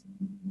 because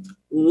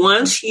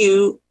once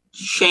you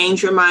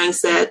change your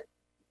mindset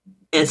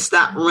and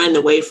stop running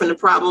away from the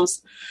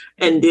problems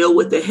and deal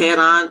with it head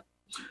on,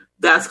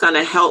 that's going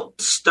to help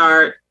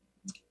start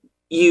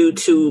you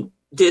to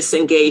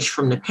disengage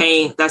from the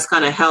pain. That's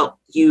going to help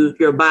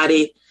your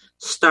body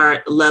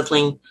start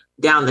leveling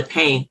down the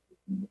pain.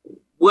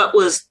 What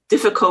was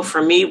difficult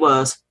for me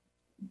was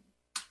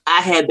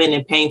I had been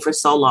in pain for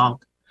so long.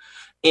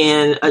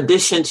 In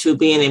addition to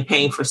being in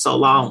pain for so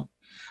long,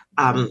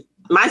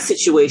 my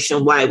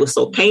situation, why it was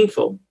so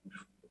painful,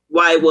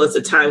 why it was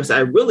the times I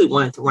really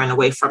wanted to run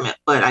away from it,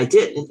 but I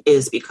didn't,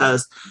 is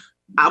because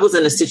I was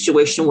in a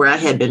situation where I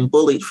had been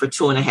bullied for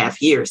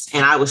 2.5 years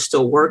and I was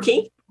still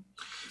working.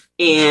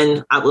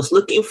 And I was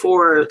looking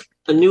for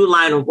a new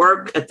line of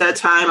work. At that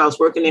time, I was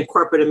working in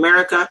corporate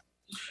America,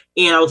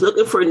 and I was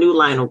looking for a new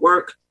line of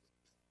work.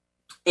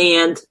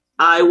 And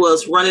I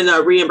was running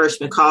a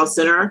reimbursement call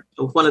center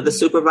with one of the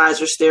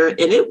supervisors there. And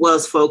it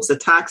was, folks, a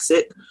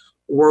toxic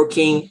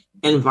working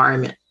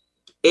environment.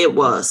 It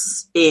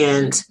was.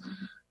 And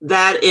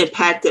that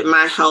impacted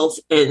my health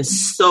in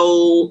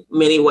so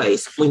many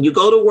ways. When you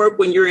go to work,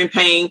 when you're in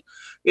pain,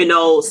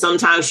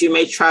 sometimes you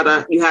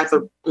have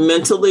to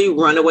mentally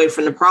run away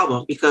from the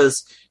problem,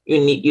 because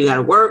you got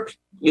to work,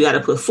 you got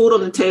to put food on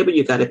the table,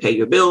 you got to pay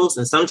your bills.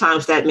 And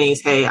sometimes that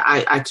means, hey,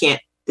 I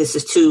can't, this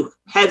is too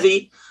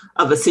heavy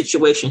of a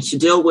situation to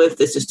deal with.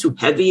 This is too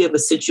heavy of a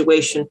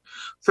situation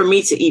for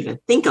me to even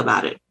think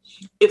about it.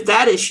 If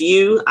that is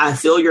you, I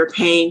feel your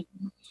pain,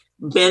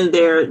 been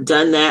there,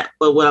 done that.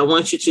 But what I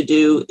want you to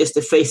do is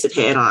to face it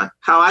head on.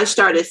 How I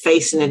started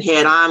facing it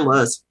head on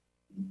was,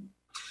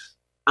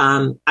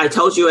 I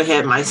told you I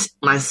had my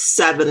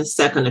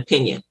 7-second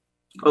opinion.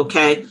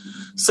 Okay.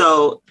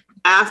 So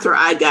after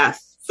I got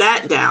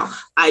that down,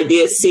 I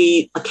did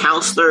see a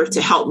counselor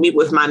to help me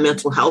with my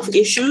mental health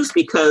issues,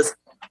 because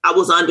I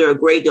was under a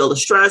great deal of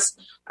stress.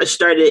 I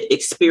started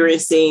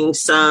experiencing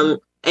some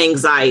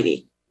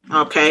anxiety.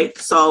 Okay.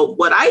 So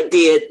what I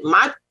did,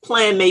 my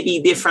plan may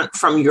be different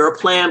from your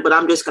plan, but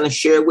I'm just going to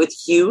share with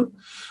you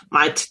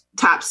my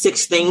top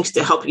 6 things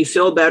to help you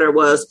feel better.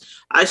 Was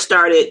I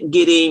started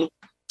getting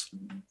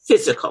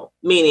physical,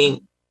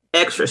 meaning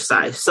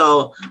exercise.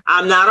 So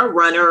I'm not a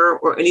runner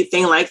or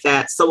anything like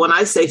that. So when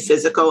I say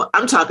physical,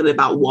 I'm talking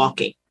about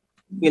walking.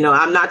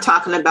 I'm not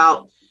talking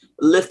about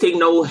lifting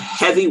no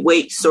heavy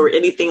weights or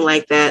anything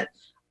like that.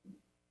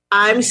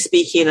 I'm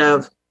speaking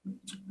of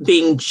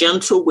being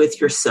gentle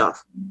with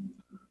yourself.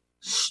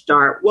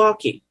 Start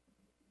walking.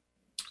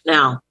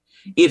 Now,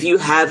 if you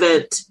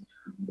haven't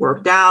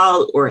worked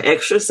out or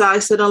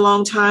exercised in a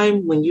long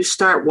time, when you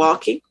start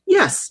walking,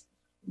 yes,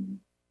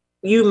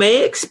 you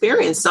may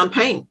experience some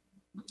pain,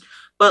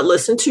 but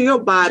listen to your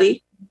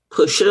body,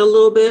 push it a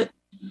little bit,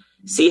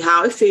 see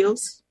how it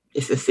feels.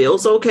 If it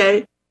feels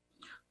okay,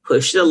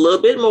 push it a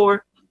little bit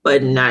more,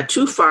 but not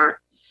too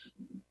far.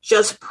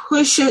 Just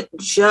push it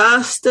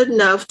just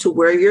enough to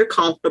where you're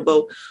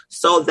comfortable,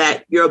 so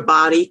that your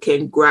body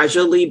can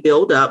gradually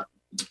build up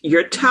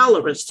your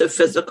tolerance to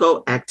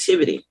physical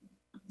activity.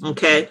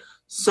 Okay.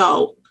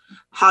 So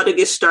how to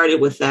get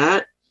started with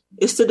that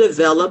is to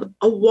develop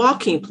a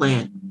walking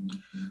plan.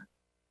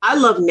 I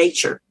love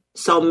nature.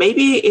 So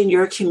maybe in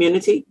your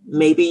community,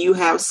 maybe you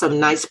have some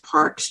nice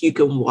parks you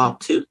can walk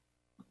to.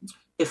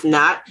 If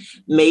not,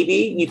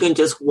 maybe you can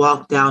just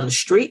walk down the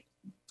street.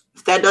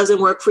 If that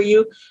doesn't work for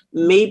you,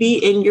 maybe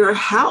in your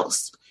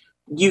house,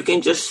 you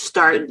can just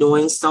start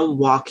doing some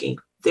walking.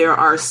 There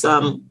are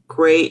some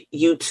great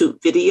YouTube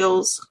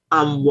videos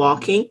on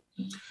walking.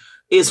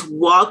 It's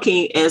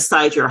walking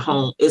inside your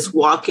home. It's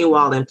walking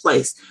while in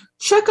place.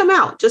 Check them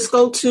out. Just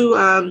go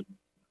to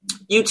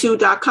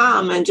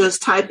youtube.com and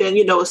just type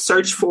in,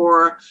 search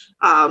for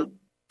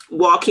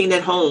walking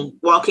at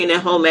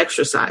home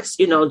exercise.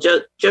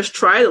 Just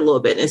try it a little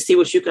bit and see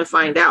what you can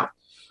find out.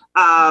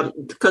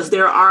 Because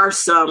there are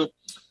some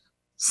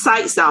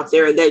sites out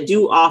there that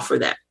do offer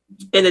that.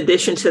 In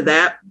addition to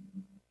that,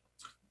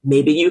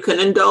 maybe you can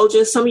indulge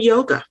in some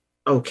yoga.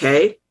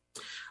 Okay.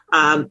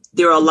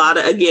 There are a lot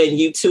of, again,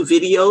 YouTube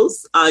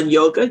videos on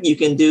yoga you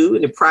can do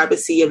in the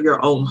privacy of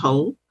your own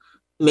home.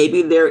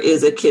 Maybe there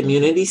is a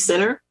community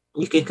center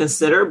you can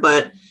consider,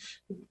 but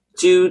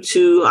due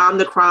to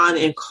Omicron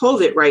and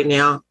COVID right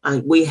now,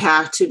 we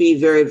have to be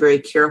very, very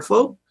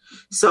careful.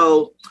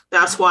 So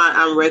that's why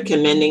I'm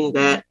recommending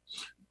that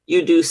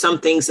you do some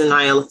things in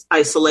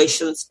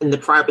isolations in the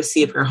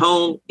privacy of your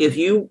home. If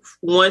you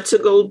want to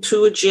go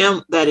to a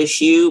gym, that is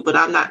you, but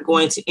I'm not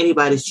going to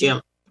anybody's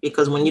gym,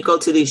 because when you go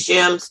to these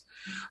gyms,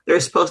 they're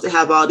supposed to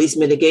have all these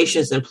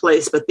mitigations in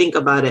place. But think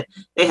about it.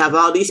 They have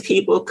all these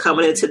people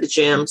coming into the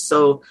gym.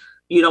 So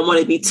you don't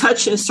want to be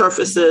touching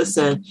surfaces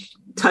and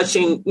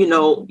touching,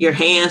 your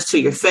hands to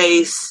your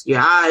face, your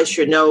eyes,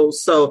 your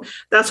nose. So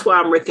that's why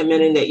I'm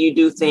recommending that you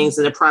do things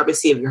in the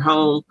privacy of your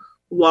home,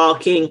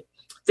 walking,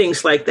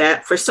 things like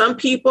that. For some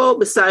people,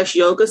 besides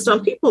yoga,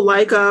 some people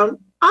like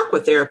aqua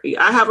therapy.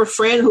 I have a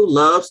friend who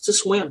loves to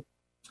swim.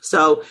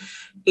 So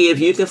if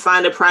you can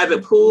find a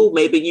private pool,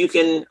 maybe you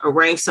can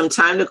arrange some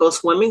time to go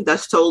swimming.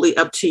 That's totally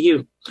up to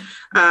you.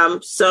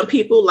 Some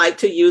people like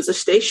to use a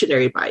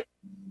stationary bike.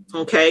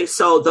 Okay,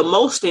 so the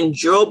most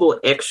enjoyable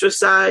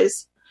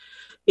exercise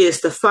is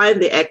to find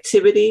the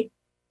activity,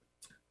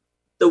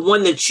 the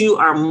one that you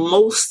are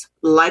most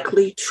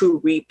likely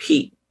to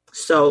repeat.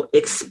 So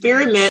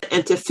experiment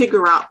and to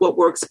figure out what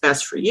works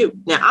best for you.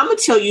 Now, I'm going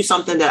to tell you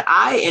something that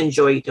I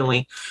enjoy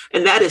doing,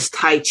 and that is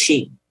Tai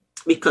Chi,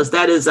 because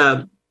that is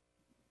a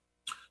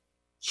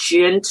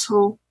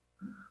gentle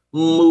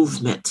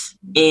movement.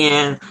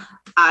 And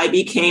I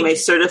became a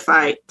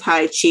certified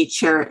Tai Chi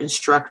chair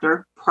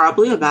instructor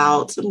probably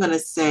about, I'm going to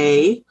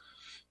say,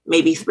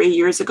 maybe 3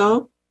 years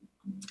ago.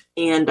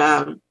 And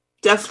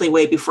definitely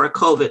way before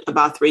COVID,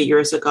 about 3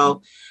 years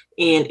ago.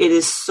 And it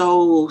is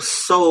so,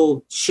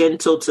 so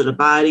gentle to the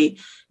body.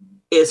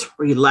 It's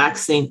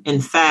relaxing.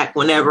 In fact,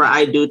 whenever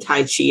I do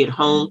Tai Chi at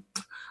home,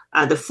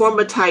 the form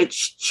of Tai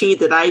Chi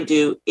that I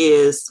do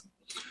is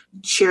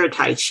chair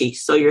Tai Chi.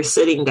 So you're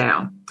sitting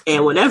down.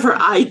 And whenever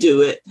I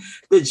do it,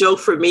 the joke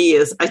for me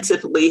is I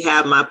typically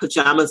have my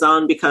pajamas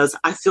on because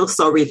I feel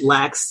so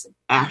relaxed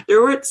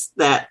afterwards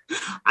that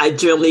I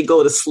generally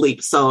go to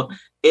sleep. So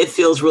it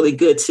feels really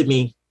good to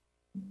me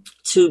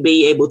to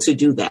be able to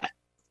do that.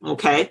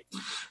 Okay.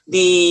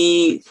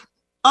 The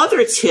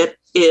other tip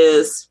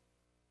is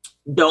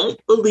don't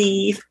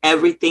believe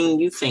everything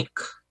you think.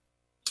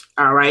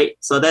 All right.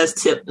 So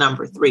that's tip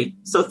number 3.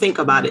 So think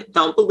about it.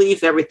 Don't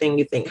believe everything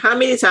you think. How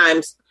many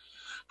times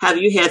have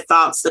you had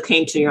thoughts that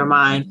came to your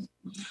mind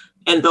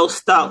and those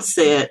thoughts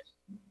said,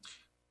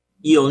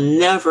 you'll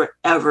never,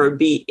 ever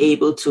be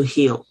able to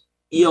heal.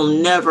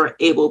 You'll never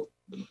able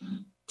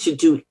to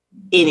do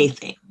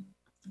anything.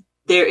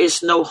 There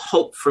is no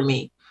hope for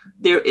me.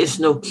 There is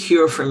no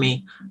cure for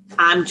me.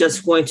 I'm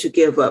just going to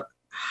give up.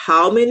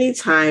 How many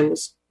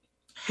times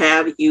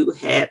have you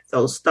had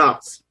those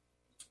thoughts?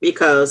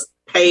 Because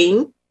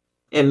pain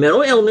and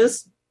mental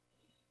illness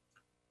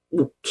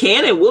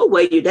can and will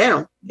weigh you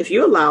down if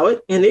you allow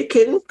it, and it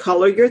can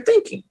color your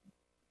thinking.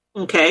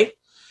 Okay.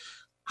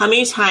 How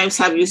many times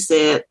have you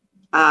said,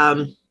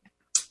 when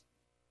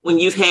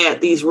you've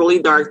had these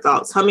really dark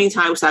thoughts, how many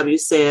times have you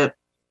said,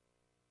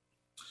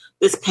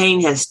 this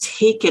pain has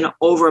taken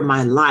over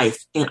my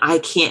life and I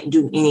can't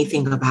do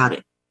anything about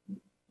it?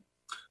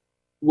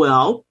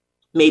 Well,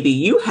 maybe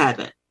you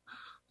haven't,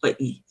 but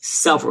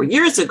several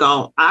years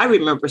ago, I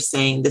remember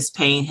saying this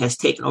pain has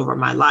taken over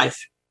my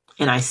life.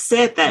 And I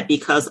said that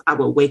because I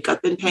would wake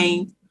up in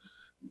pain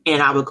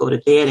and I would go to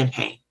bed in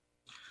pain.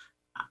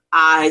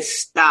 I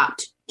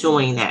stopped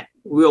doing that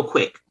real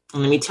quick.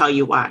 And let me tell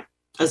you why.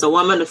 As a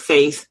woman of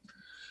faith,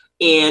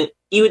 and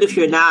even if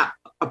you're not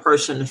a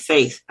person of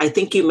faith, I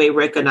think you may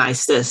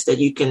recognize this, that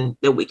we can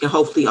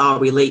hopefully all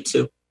relate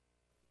to.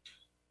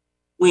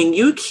 When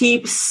you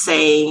keep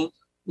saying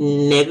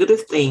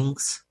negative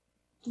things,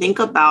 think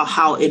about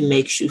how it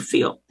makes you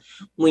feel.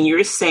 When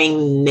you're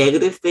saying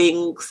negative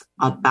things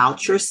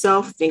about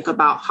yourself, think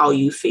about how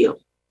you feel.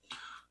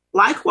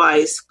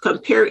 Likewise,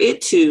 compare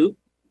it to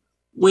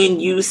when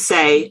you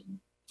say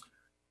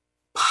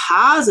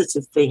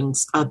positive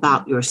things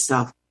about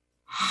yourself.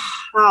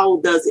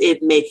 How does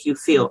it make you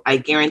feel? I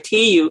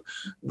guarantee you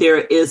there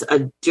is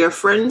a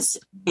difference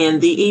in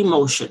the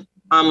emotion.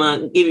 I'm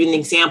going to give you an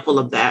example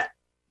of that.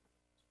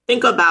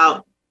 Think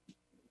about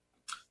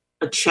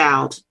a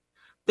child.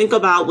 Think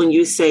about when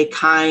you say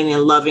kind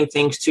and loving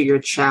things to your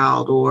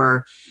child,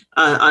 or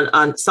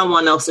on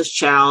someone else's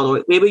child,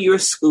 or maybe you're a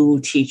school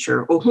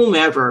teacher or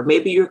whomever,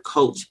 maybe your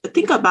coach. But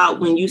think about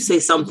when you say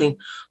something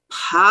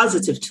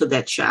positive to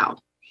that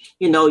child.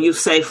 You know, you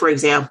say, for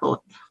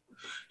example,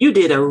 you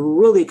did a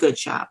really good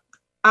job.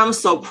 I'm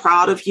so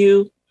proud of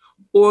you.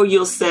 Or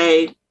you'll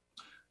say,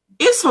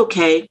 it's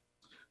okay.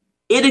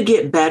 It'll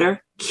get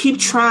better. Keep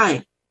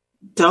trying.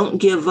 Don't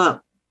give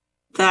up.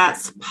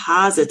 That's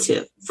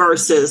positive.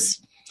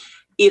 Versus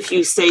if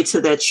you say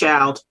to that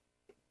child,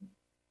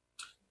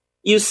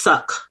 you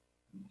suck.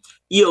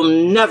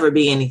 You'll never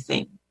be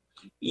anything.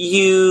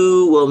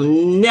 You will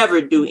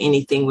never do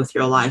anything with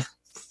your life.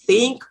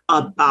 Think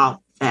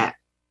about that.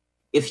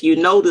 If you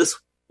notice,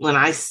 when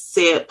I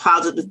said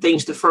positive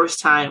things the first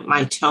time,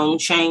 my tone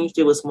changed.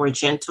 It was more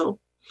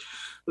gentle.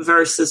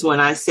 Versus when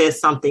I said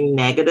something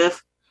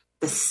negative,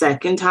 the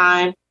second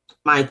time,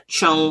 my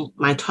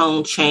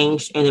tone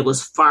changed and it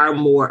was far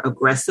more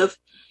aggressive.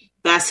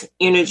 That's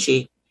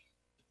energy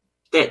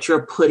that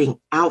you're putting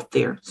out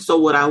there. So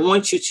what I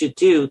want you to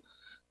do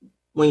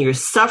when you're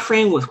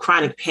suffering with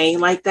chronic pain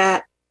like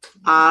that,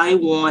 I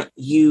want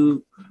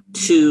you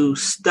to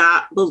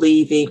stop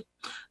believing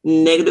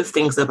negative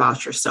things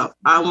about yourself.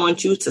 I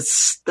want you to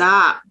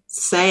stop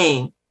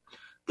saying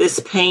this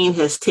pain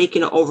has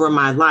taken over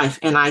my life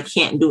and I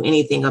can't do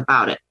anything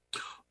about it.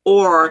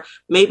 Or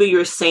maybe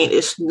you're saying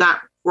it's not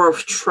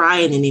worth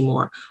trying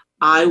anymore.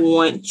 I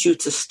want you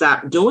to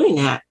stop doing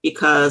that,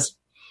 because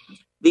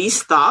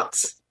these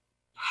thoughts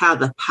have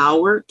the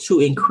power to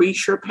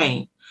increase your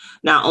pain.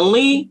 Not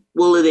only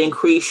will it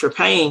increase your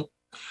pain,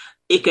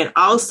 it can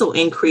also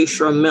increase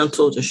your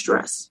mental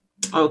distress.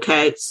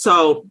 Okay.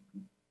 So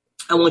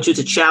I want you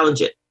to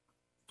challenge it.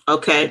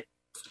 Okay.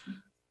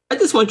 I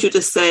just want you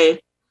to say,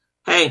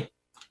 hey,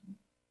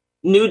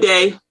 new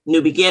day,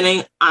 new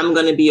beginning. I'm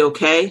going to be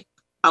okay.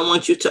 I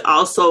want you to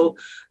also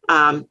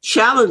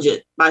challenge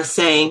it by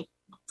saying,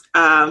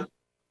 I'll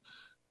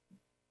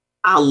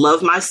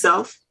love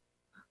myself,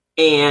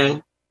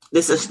 and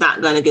this is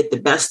not going to get the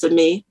best of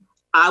me.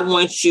 I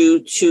want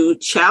you to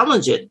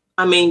challenge it.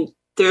 I mean,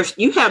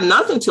 you have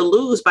nothing to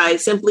lose by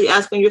simply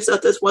asking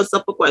yourself this one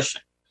simple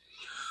question.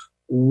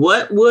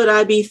 What would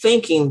I be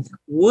thinking?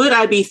 Would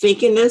I be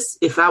thinking this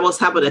if I was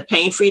having a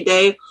pain-free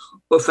day,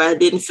 or if I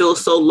didn't feel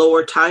so low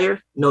or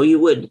tired? No, you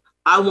wouldn't.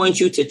 I want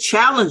you to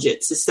challenge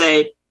it to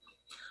say,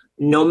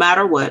 no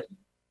matter what,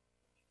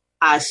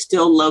 I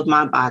still love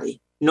my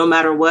body. No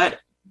matter what,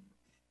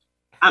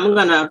 I'm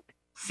going to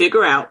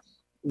figure out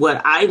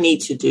what I need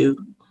to do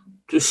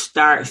to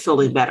start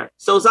feeling better.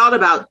 So it's all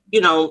about,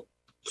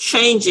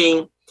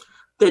 changing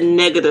the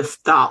negative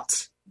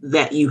thoughts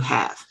that you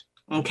have.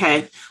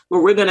 Okay.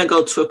 Well, we're going to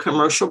go to a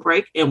commercial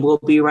break and we'll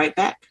be right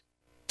back.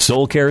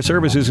 Soul Care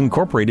Services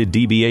Incorporated,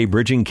 DBA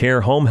Bridging Care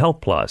Home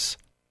Health Plus.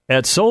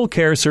 At Soul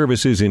Care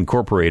Services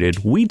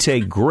Incorporated, we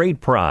take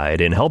great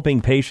pride in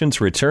helping patients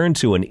return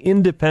to an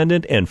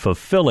independent and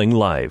fulfilling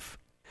life.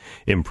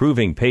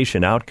 Improving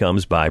patient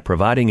outcomes by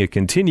providing a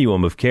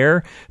continuum of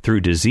care through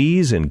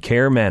disease and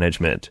care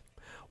management.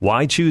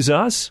 Why choose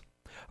us?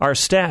 Our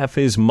staff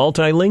is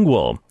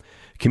multilingual.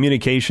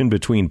 Communication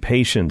between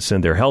patients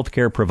and their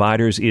healthcare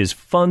providers is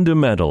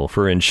fundamental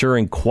for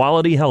ensuring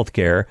quality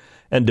healthcare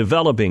and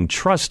developing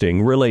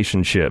trusting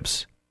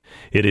relationships.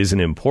 It is an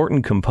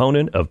important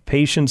component of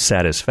patient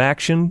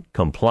satisfaction,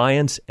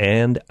 compliance,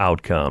 and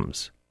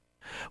outcomes.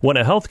 When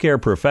a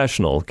healthcare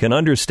professional can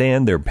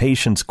understand their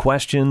patients'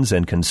 questions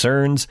and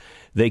concerns,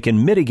 they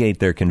can mitigate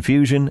their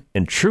confusion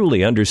and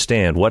truly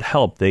understand what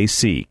help they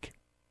seek.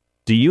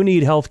 Do you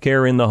need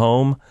healthcare in the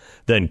home?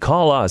 Then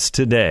call us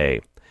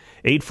today,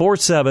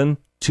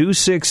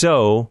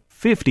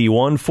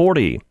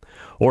 847-260-5140,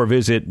 or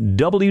visit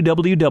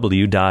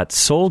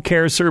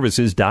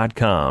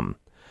www.soulcareservices.com.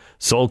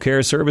 Soul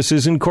Care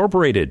Services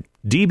Incorporated,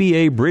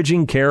 DBA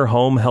Bridging Care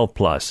Home Health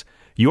Plus.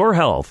 Your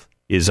health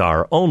is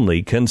our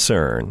only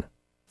concern.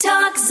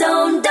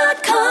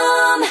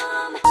 TalkZone.com.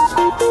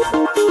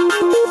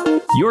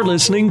 You're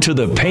listening to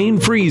the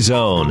Pain-Free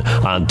Zone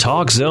on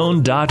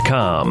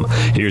TalkZone.com.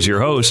 Here's your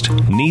host,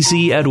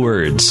 Necie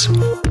Edwards.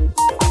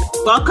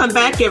 Welcome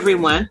back,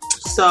 everyone.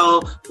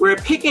 So we're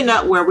picking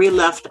up where we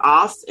left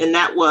off, and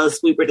that was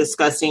we were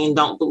discussing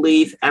don't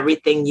believe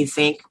everything you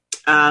think.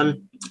 I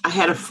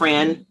had a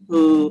friend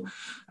who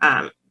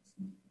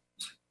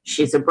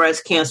she's a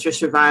breast cancer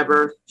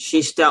survivor.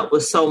 She's dealt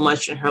with so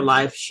much in her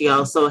life. She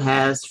also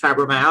has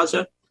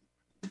fibromyalgia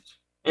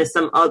and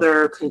some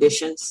other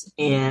conditions.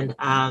 And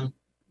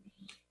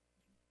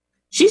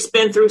she's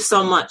been through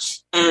so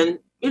much. And,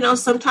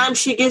 sometimes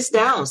she gets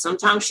down.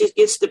 Sometimes she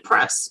gets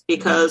depressed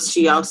because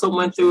she also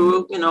went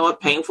through, a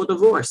painful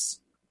divorce.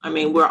 I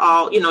mean, we're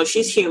all,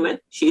 she's human.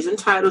 She's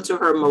entitled to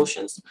her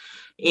emotions.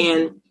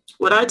 And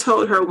what I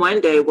told her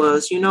one day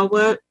was, you know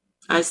what?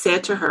 I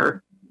said to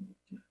her,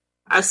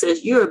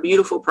 you're a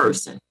beautiful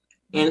person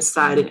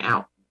inside and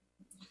out.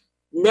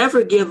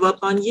 Never give up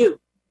on you.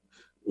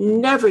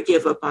 Never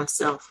give up on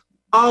self.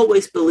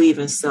 Always believe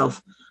in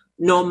self,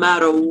 no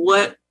matter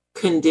what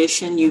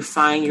condition you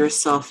find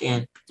yourself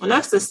in. And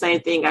that's the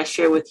same thing I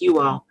share with you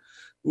all.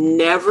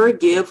 Never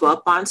give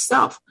up on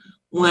self.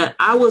 When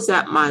I was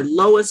at my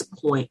lowest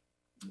point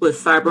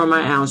with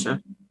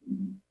fibromyalgia,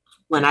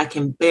 when I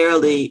can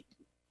barely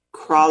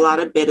crawl out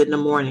of bed in the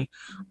morning,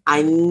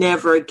 I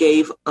never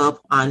gave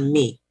up on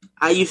me.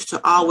 I used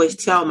to always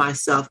tell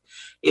myself,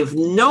 if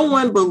no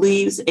one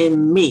believes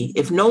in me,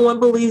 if no one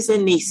believes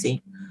in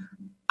Necie,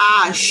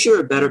 I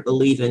sure better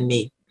believe in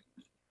me.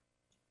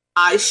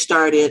 I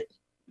started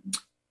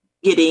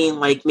getting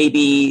like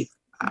maybe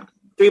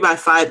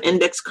 3x5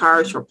 index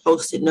cards or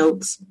Post-it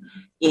notes,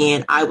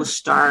 and I would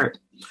start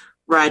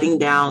writing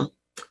down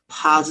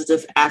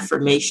positive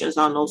affirmations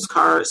on those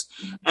cards,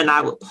 and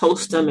I would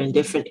post them in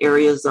different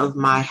areas of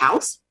my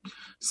house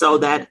so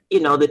that,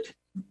 that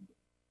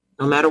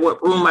no matter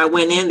what room I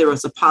went in, there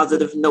was a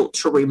positive note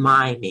to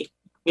remind me,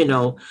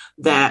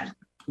 that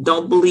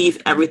don't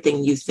believe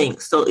everything you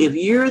think. So if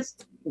you're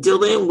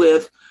dealing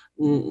with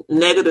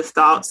negative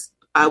thoughts,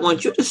 I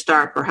want you to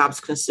start perhaps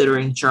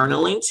considering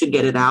journaling to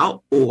get it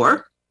out,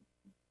 or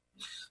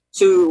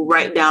to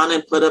write down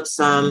and put up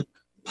some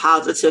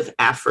positive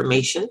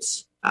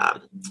affirmations.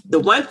 The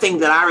one thing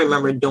that I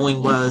remember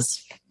doing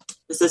was,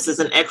 this is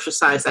an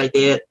exercise I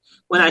did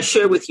when I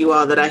shared with you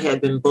all that I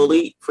had been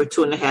bullied for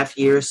 2.5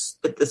 years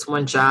at this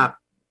one job.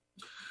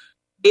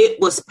 It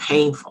was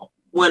painful.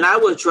 When I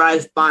would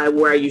drive by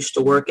where I used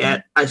to work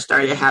at, I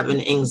started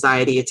having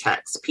anxiety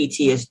attacks,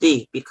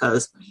 PTSD,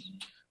 because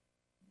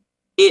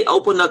it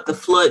opened up the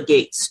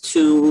floodgates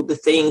to the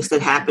things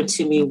that happened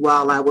to me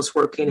while I was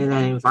working in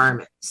that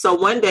environment. So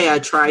one day I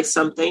tried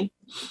something.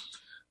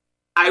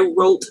 I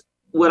wrote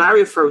what I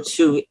refer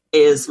to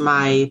as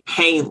my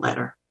pain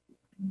letter.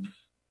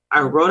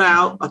 I wrote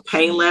out a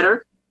pain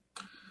letter.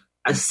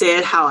 I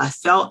said how I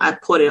felt. I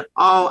put it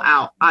all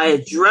out. I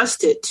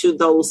addressed it to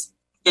those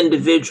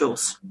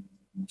individuals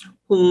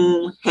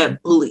whom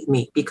had bullied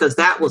me, because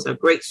that was a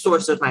great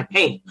source of my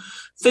pain,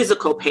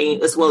 physical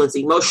pain as well as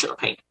emotional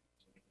pain.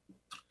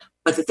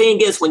 But the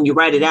thing is, when you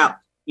write it out,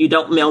 you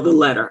don't mail the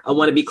letter. I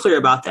want to be clear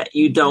about that.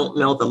 You don't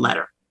mail the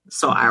letter.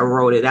 So I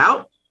wrote it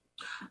out.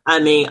 I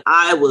mean,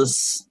 I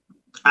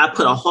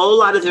put a whole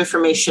lot of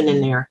information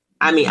in there.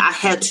 I mean, I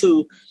had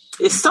to,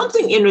 it's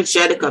something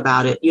energetic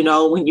about it, you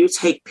know, when you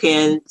take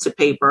pen to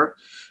paper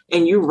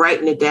and you're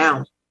writing it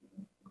down.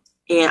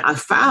 And I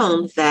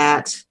found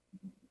that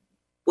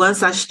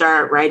once I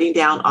started writing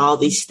down all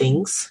these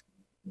things,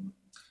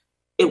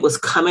 it was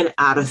coming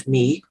out of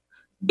me.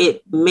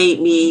 It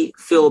made me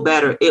feel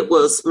better. It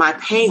was my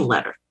pain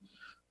letter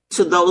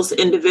to those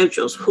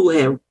individuals who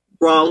had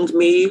wronged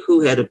me,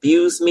 who had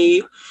abused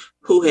me,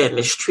 who had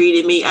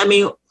mistreated me. I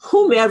mean,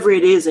 whomever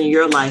it is in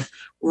your life,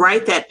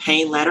 write that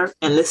pain letter.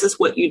 And this is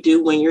what you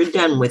do when you're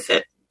done with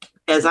it.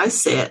 As I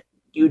said,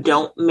 you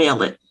don't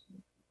mail it.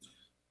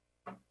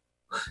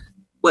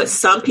 What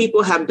some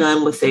people have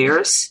done with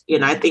theirs,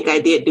 and I think I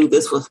did do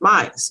this with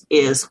mine,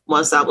 is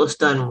once I was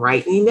done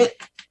writing it,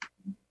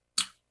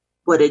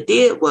 what it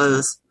did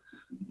was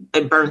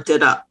I burnt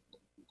it up.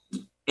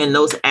 And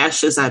those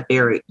ashes I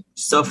buried.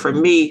 So for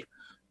me,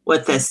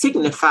 what that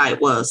signified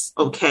was,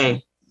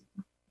 okay,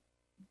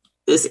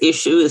 this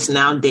issue is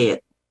now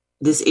dead.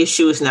 This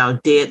issue is now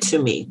dead to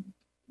me.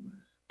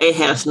 It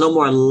has no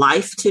more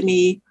life to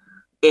me.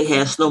 It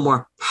has no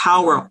more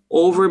power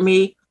over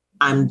me.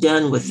 I'm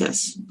done with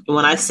this. And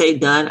when I say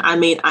done, I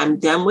mean I'm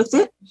done with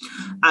it.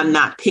 I'm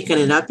not picking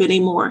it up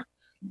anymore.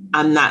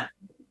 I'm not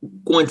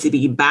going to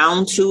be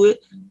bound to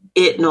it.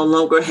 It no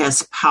longer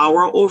has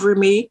power over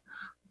me.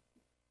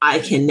 I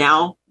can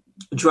now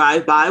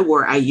drive by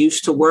where I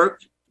used to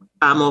work.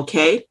 I'm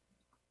okay.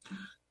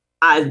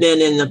 I've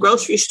been in the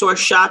grocery store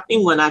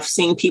shopping when I've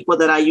seen people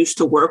that I used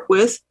to work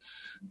with.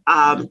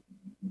 I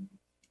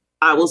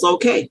was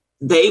okay.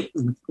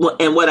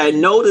 And what I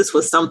noticed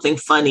was something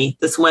funny.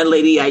 This one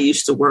lady I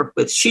used to work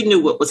with, she knew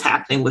what was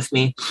happening with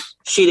me.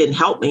 She didn't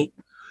help me.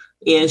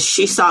 And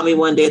she saw me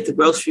one day at the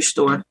grocery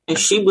store, and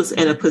she was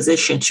in a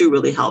position to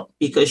really help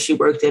because she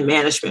worked in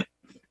management.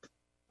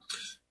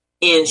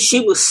 And she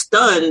was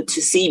stunned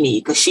to see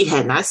me because she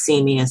had not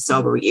seen me in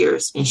several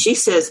years. And she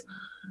says,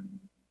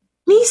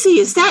 "Necie,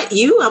 is that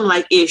you?" I'm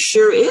like, "It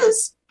sure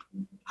is.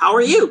 How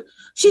are you?"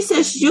 She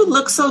says, "You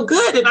look so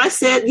good." And I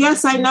said,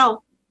 "Yes, I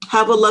know.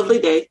 Have a lovely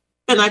day."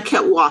 And I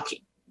kept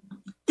walking.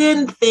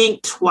 Didn't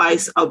think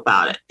twice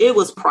about it. It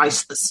was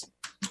priceless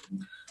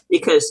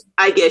because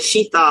I guess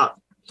she thought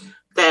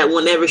that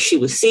whenever she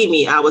would see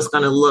me, I was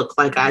going to look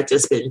like I'd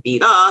just been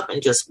beat up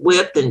and just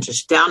whipped and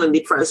just down and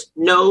depressed.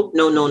 No.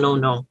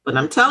 But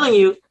I'm telling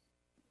you,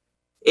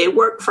 it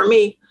worked for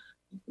me.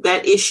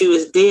 That issue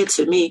is dead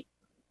to me.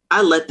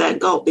 I let that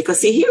go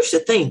because, see, here's the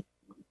thing.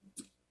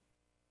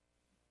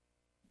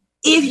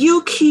 If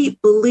you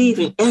keep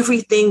believing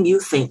everything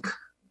you think,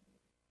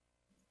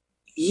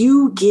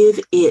 you give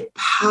it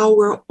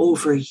power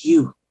over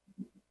you.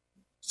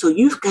 So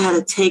you've got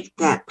to take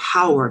that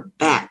power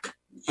back.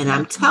 And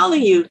I'm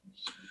telling you,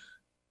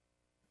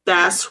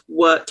 that's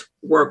what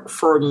worked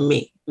for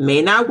me.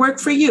 May not work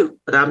for you,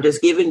 but I'm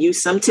just giving you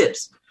some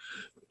tips.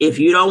 If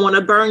you don't want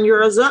to burn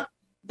yours up,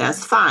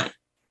 that's fine.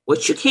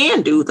 What you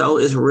can do, though,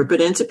 is rip it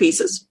into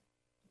pieces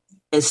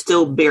and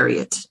still bury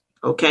it.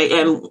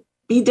 Okay. And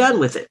be done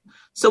with it.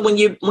 So when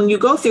you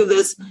go through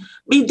this,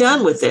 be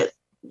done with it.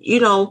 You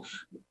know,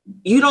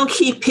 you don't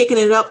keep picking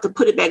it up to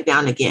put it back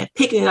down again,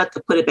 picking it up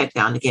to put it back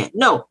down again.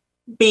 No,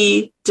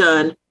 be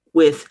done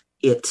with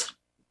it.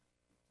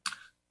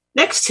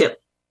 Next tip.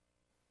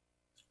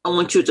 I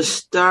want you to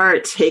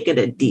start taking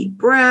a deep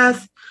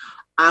breath.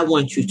 I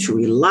want you to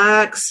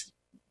relax.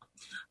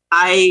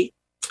 I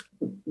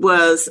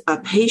was a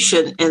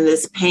patient in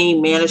this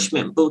pain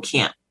management boot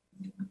camp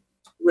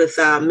with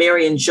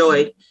Mary and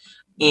Joy,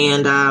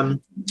 and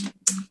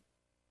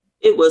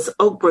it was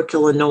Oak Brook,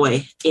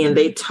 Illinois, and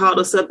they taught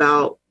us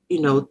about,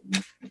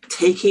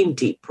 taking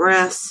deep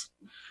breaths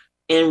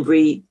and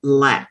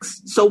relax.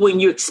 So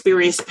when you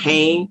experience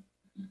pain,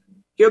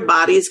 your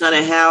body is going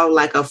to have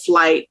like a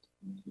flight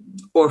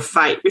or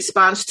fight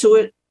response to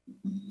it.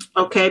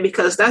 Okay,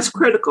 because that's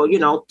critical,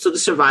 to the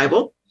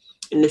survival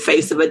in the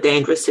face of a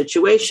dangerous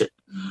situation.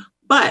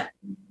 But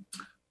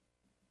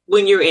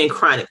when you're in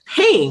chronic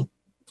pain,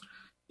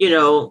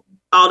 all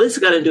this is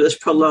going to do is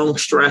prolong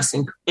stress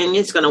and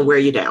it's going to wear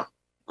you down.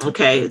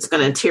 Okay, it's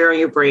going to tear on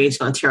your brain, it's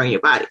going to tear on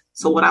your body.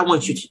 So what I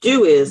want you to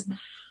do is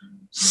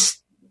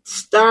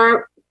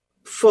start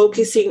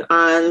focusing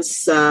on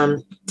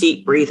some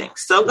deep breathing.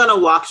 So I'm going to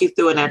walk you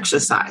through an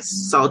exercise.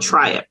 So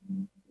try it.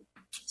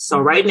 So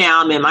right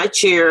now I'm in my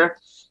chair.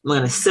 I'm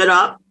going to sit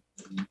up.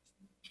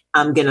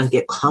 I'm going to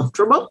get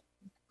comfortable.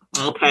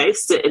 Okay,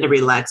 sit in a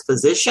relaxed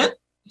position.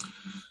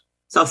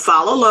 So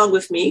follow along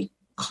with me.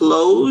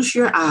 Close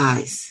your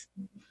eyes.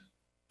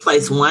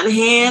 Place one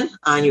hand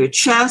on your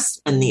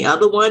chest and the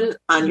other one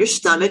on your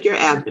stomach, your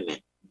abdomen.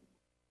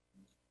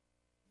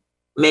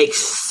 Make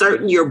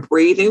certain you're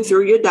breathing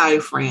through your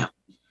diaphragm.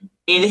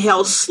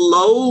 Inhale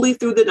slowly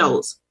through the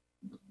nose.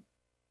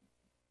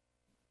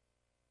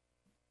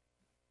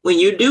 When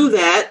you do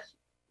that,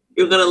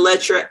 you're going to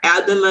let your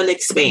abdomen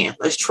expand.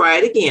 Let's try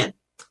it again.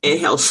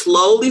 Inhale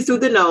slowly through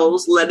the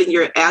nose, letting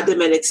your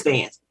abdomen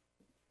expand.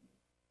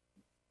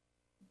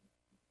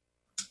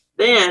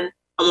 Then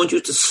I want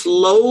you to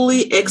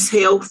slowly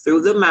exhale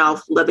through the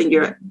mouth, letting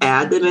your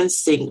abdomen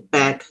sink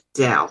back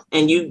down.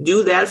 And you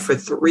do that for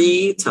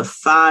 3 to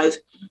 5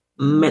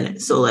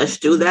 minutes. So let's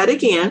do that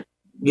again.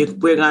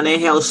 We're going to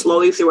inhale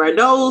slowly through our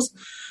nose.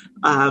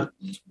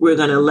 We're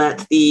going to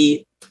let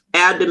the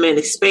abdomen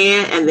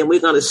expand, and then we're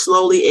going to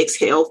slowly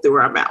exhale through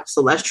our mouth.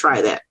 So let's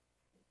try that.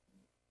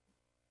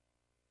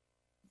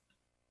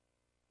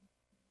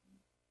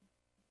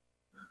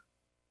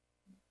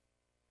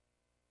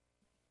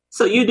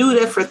 So you do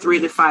that for 3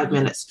 to 5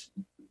 minutes.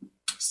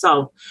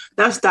 So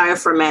that's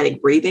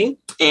diaphragmatic breathing.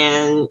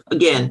 And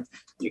again,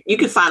 you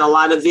can find a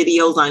lot of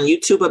videos on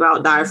YouTube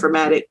about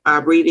diaphragmatic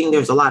breathing.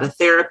 There's a lot of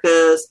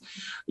therapists,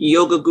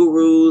 yoga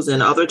gurus,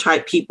 and other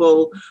type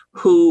people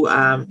who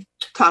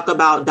talk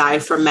about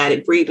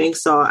diaphragmatic breathing.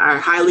 So I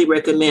highly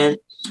recommend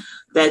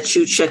that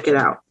you check it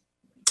out.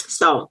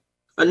 So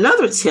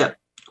another tip,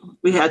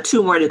 we have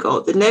 2 more to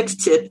go. The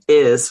next tip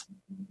is,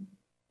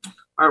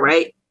 all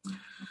right,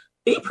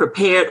 be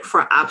prepared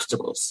for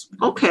obstacles.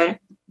 Okay.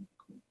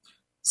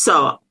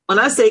 So when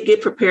I say get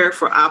prepared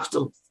for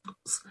obstacles,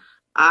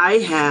 I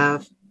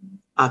have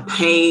a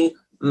pain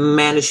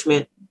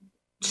management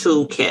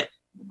toolkit.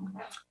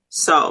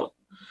 So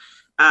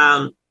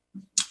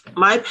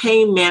my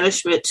pain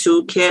management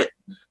toolkit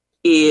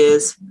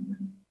it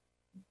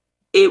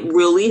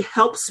really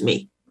helps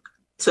me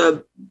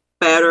to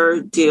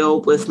better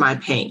deal with my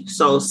pain.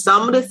 So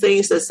some of the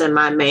things that's in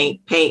my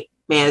main pain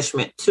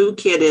management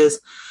toolkit is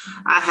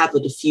I have a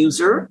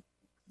diffuser.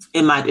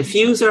 In my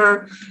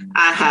diffuser,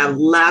 I have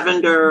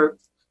lavender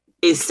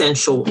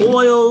essential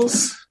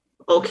oils.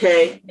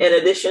 Okay. In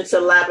addition to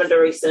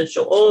lavender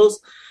essential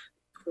oils,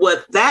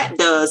 what that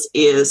does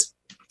is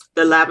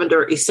the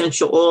lavender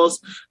essential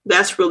oils,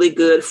 that's really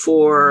good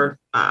for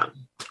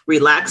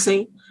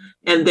relaxing.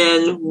 And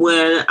then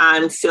when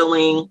I'm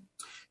feeling,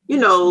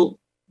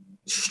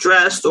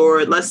 stressed,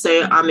 or let's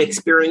say I'm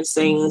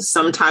experiencing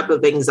some type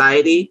of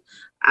anxiety,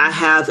 I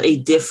have a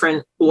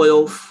different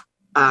oil,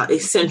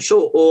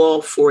 essential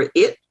oil for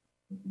it.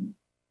 And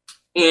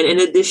in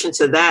addition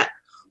to that,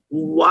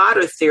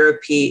 water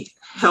therapy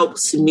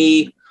helps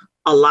me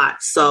a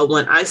lot. So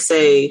when I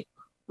say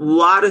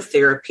water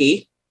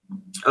therapy,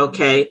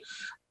 okay,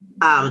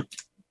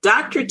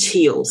 Dr.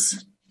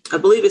 Teal's, I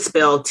believe it's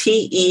spelled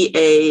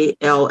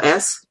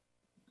Teals.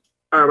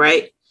 All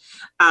right.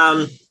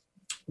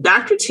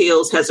 Dr.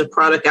 Teal's has a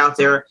product out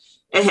there.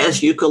 It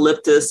has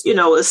eucalyptus.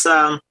 It's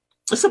a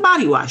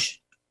body wash.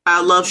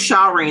 I love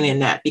showering in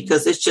that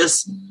because it's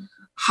just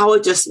how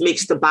it just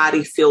makes the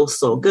body feel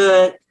so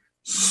good,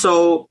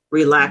 so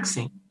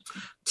relaxing.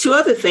 2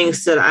 other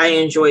things that I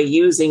enjoy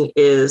using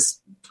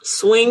is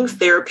Swing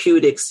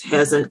Therapeutics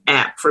has an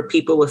app for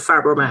people with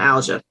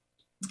fibromyalgia.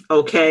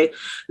 Okay.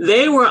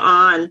 They were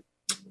on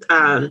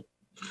the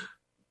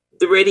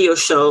radio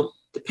show,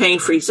 The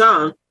Pain-Free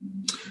Zone,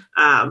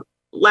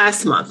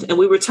 last month. And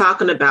we were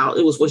talking about,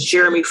 it was with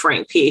Jeremy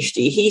Frank,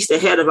 PhD. He's the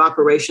head of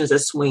operations at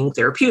Swing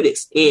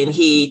Therapeutics. And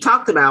he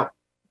talked about,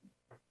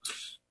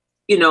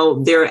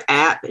 their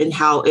app and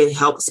how it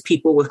helps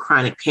people with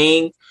chronic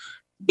pain.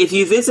 If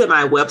you visit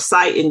my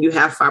website and you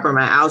have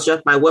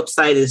fibromyalgia, my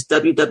website is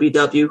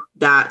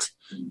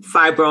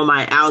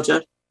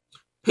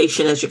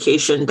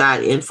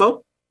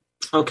www.fibromyalgia.patienteducation.info.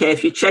 Okay,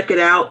 if you check it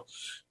out,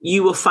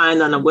 you will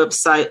find on the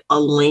website a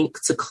link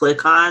to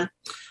click on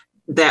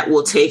that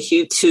will take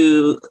you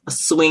to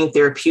Swing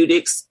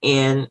Therapeutics,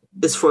 and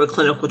it's for a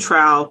clinical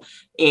trial,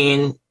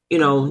 and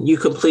you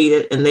complete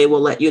it and they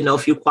will let you know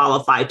if you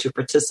qualify to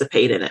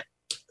participate in it.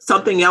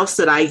 Something else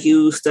that I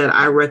use that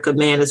I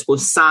recommend is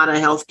with Sana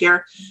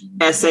Healthcare,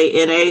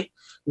 SANA.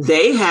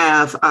 They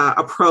have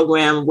a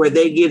program where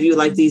they give you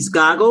like these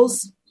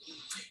goggles,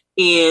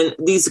 and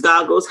these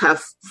goggles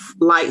have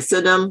lights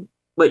in them,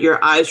 but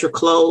your eyes are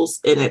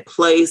closed, and it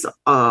plays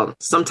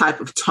some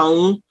type of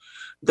tone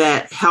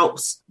that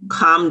helps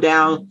calm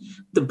down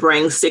the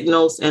brain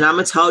signals. And I'm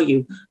going to tell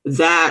you,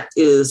 that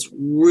is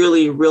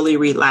really, really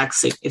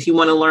relaxing. If you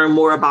want to learn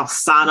more about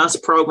Sana's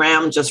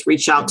program, just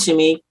reach out to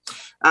me.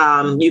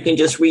 You can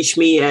just reach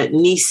me at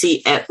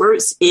Necie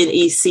Edwards,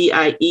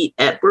 Necie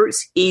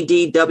Edwards,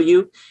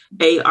 EDWARDS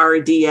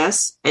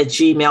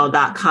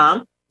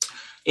 @gmail.com.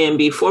 And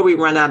before we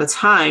run out of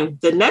time,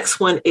 the next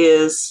one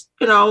is,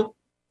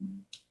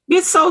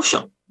 get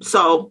social.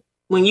 So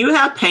when you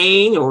have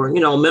pain or,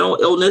 mental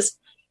illness,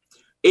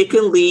 it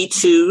can lead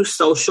to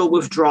social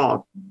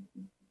withdrawal,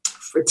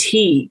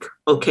 fatigue.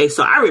 Okay.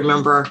 So I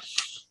remember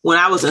when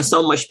I was in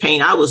so much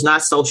pain, I was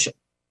not social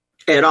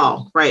at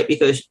all, right?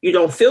 Because you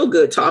don't feel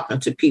good talking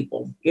to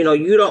people. You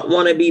don't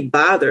want to be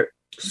bothered.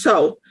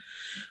 So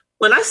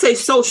when I say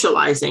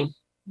socializing,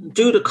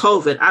 due to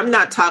COVID, I'm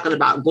not talking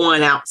about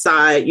going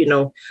outside,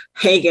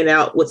 hanging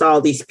out with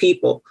all these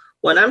people.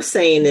 What I'm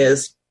saying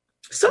is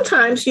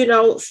sometimes,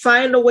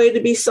 find a way to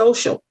be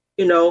social,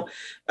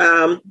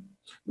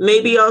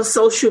 maybe on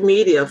social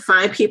media,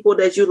 find people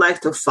that you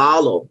like to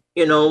follow,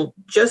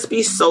 just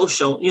be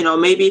social,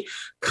 maybe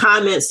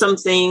comment some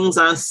things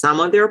on some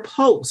of their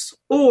posts,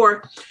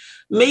 or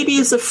maybe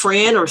it's a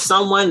friend or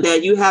someone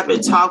that you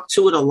haven't talked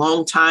to in a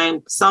long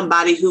time,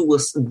 somebody who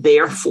was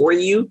there for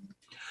you.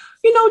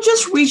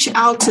 Just reach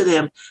out to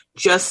them.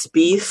 Just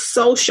be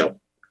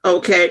social.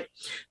 Okay.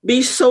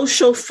 Be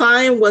social.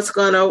 Find what's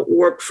going to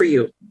work for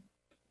you.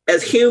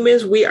 As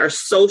humans, we are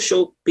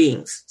social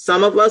beings.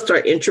 Some of us are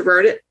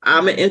introverted.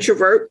 I'm an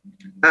introvert.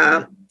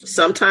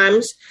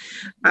 Sometimes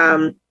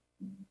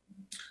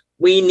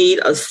we need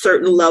a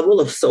certain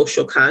level of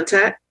social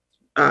contact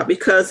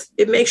because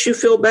it makes you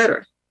feel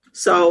better.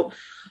 So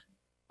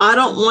I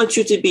don't want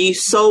you to be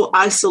so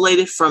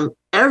isolated from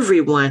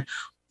everyone.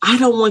 I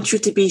don't want you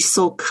to be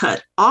so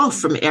cut off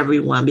from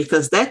everyone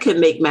because that can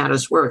make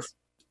matters worse.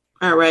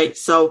 All right.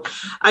 So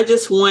I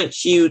just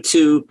want you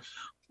to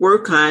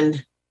work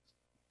on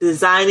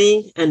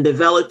designing and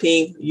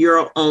developing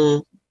your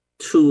own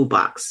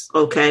toolbox.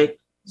 Okay.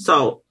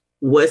 So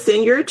what's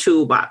in your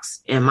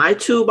toolbox? In my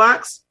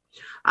toolbox,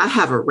 I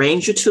have a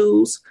range of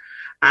tools.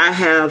 I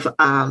have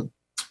a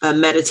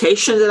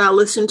meditation that I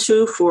listen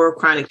to for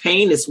chronic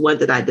pain. It's one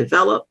that I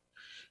developed.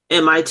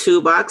 In my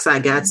toolbox, I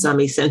got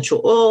some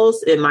essential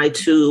oils. In my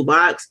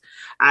toolbox,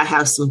 I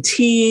have some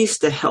teas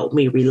to help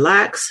me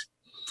relax.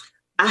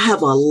 I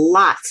have a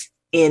lot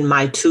in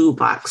my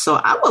toolbox. So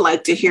I would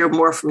like to hear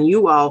more from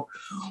you all.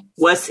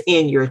 What's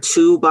in your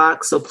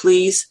toolbox? So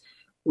please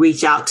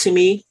reach out to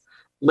me.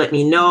 Let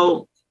me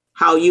know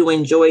how you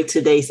enjoyed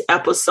today's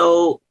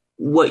episode,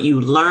 what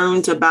you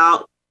learned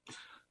about.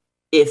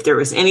 If there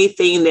is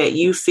anything that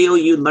you feel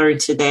you learned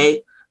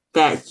today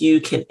that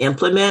you can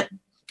implement,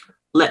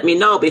 let me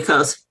know,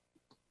 because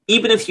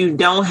even if you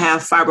don't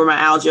have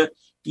fibromyalgia,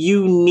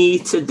 you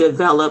need to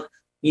develop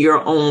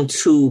your own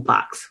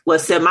toolbox.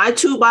 What's in my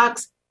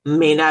toolbox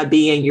may not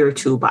be in your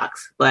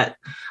toolbox, but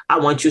I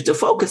want you to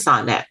focus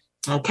on that.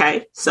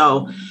 Okay.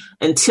 So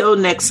until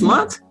next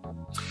month,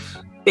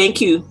 thank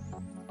you.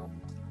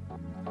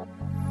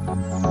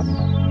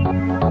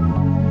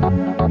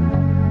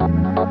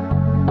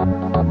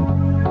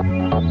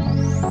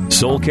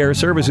 Soul Care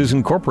Services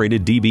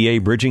Incorporated,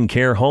 DBA Bridging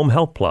Care Home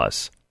Health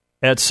Plus.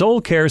 At Soul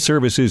Care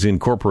Services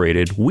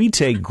Incorporated, we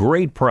take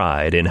great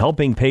pride in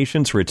helping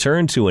patients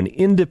return to an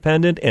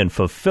independent and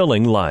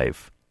fulfilling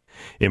life,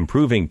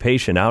 improving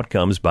patient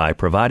outcomes by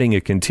providing a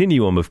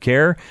continuum of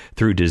care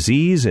through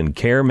disease and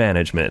care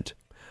management.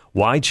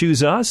 Why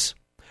choose us?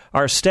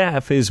 Our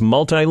staff is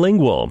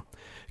multilingual.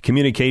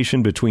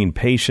 Communication between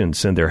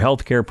patients and their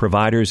healthcare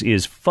providers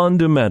is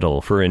fundamental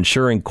for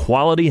ensuring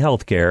quality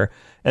healthcare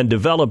and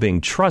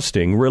developing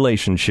trusting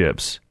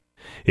relationships.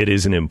 It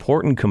is an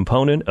important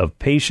component of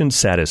patient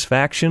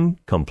satisfaction,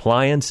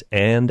 compliance,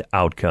 and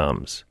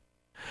outcomes.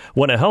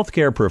 When a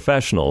healthcare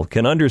professional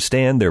can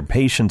understand their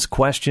patients'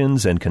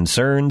 questions and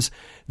concerns,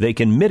 they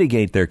can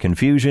mitigate their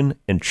confusion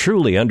and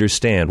truly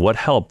understand what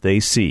help they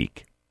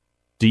seek.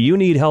 Do you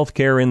need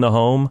healthcare in the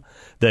home?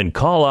 Then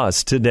call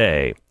us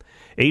today,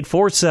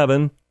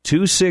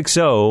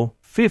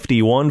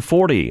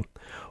 847-260-5140,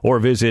 or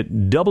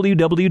visit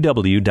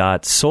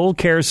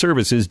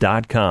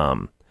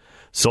www.soulcareservices.com.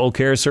 Soul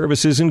Care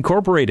Services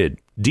Incorporated,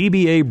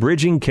 DBA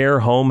Bridging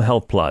Care Home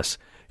Health Plus.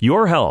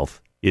 Your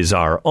health is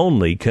our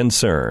only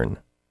concern.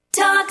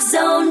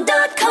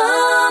 TalkZone.com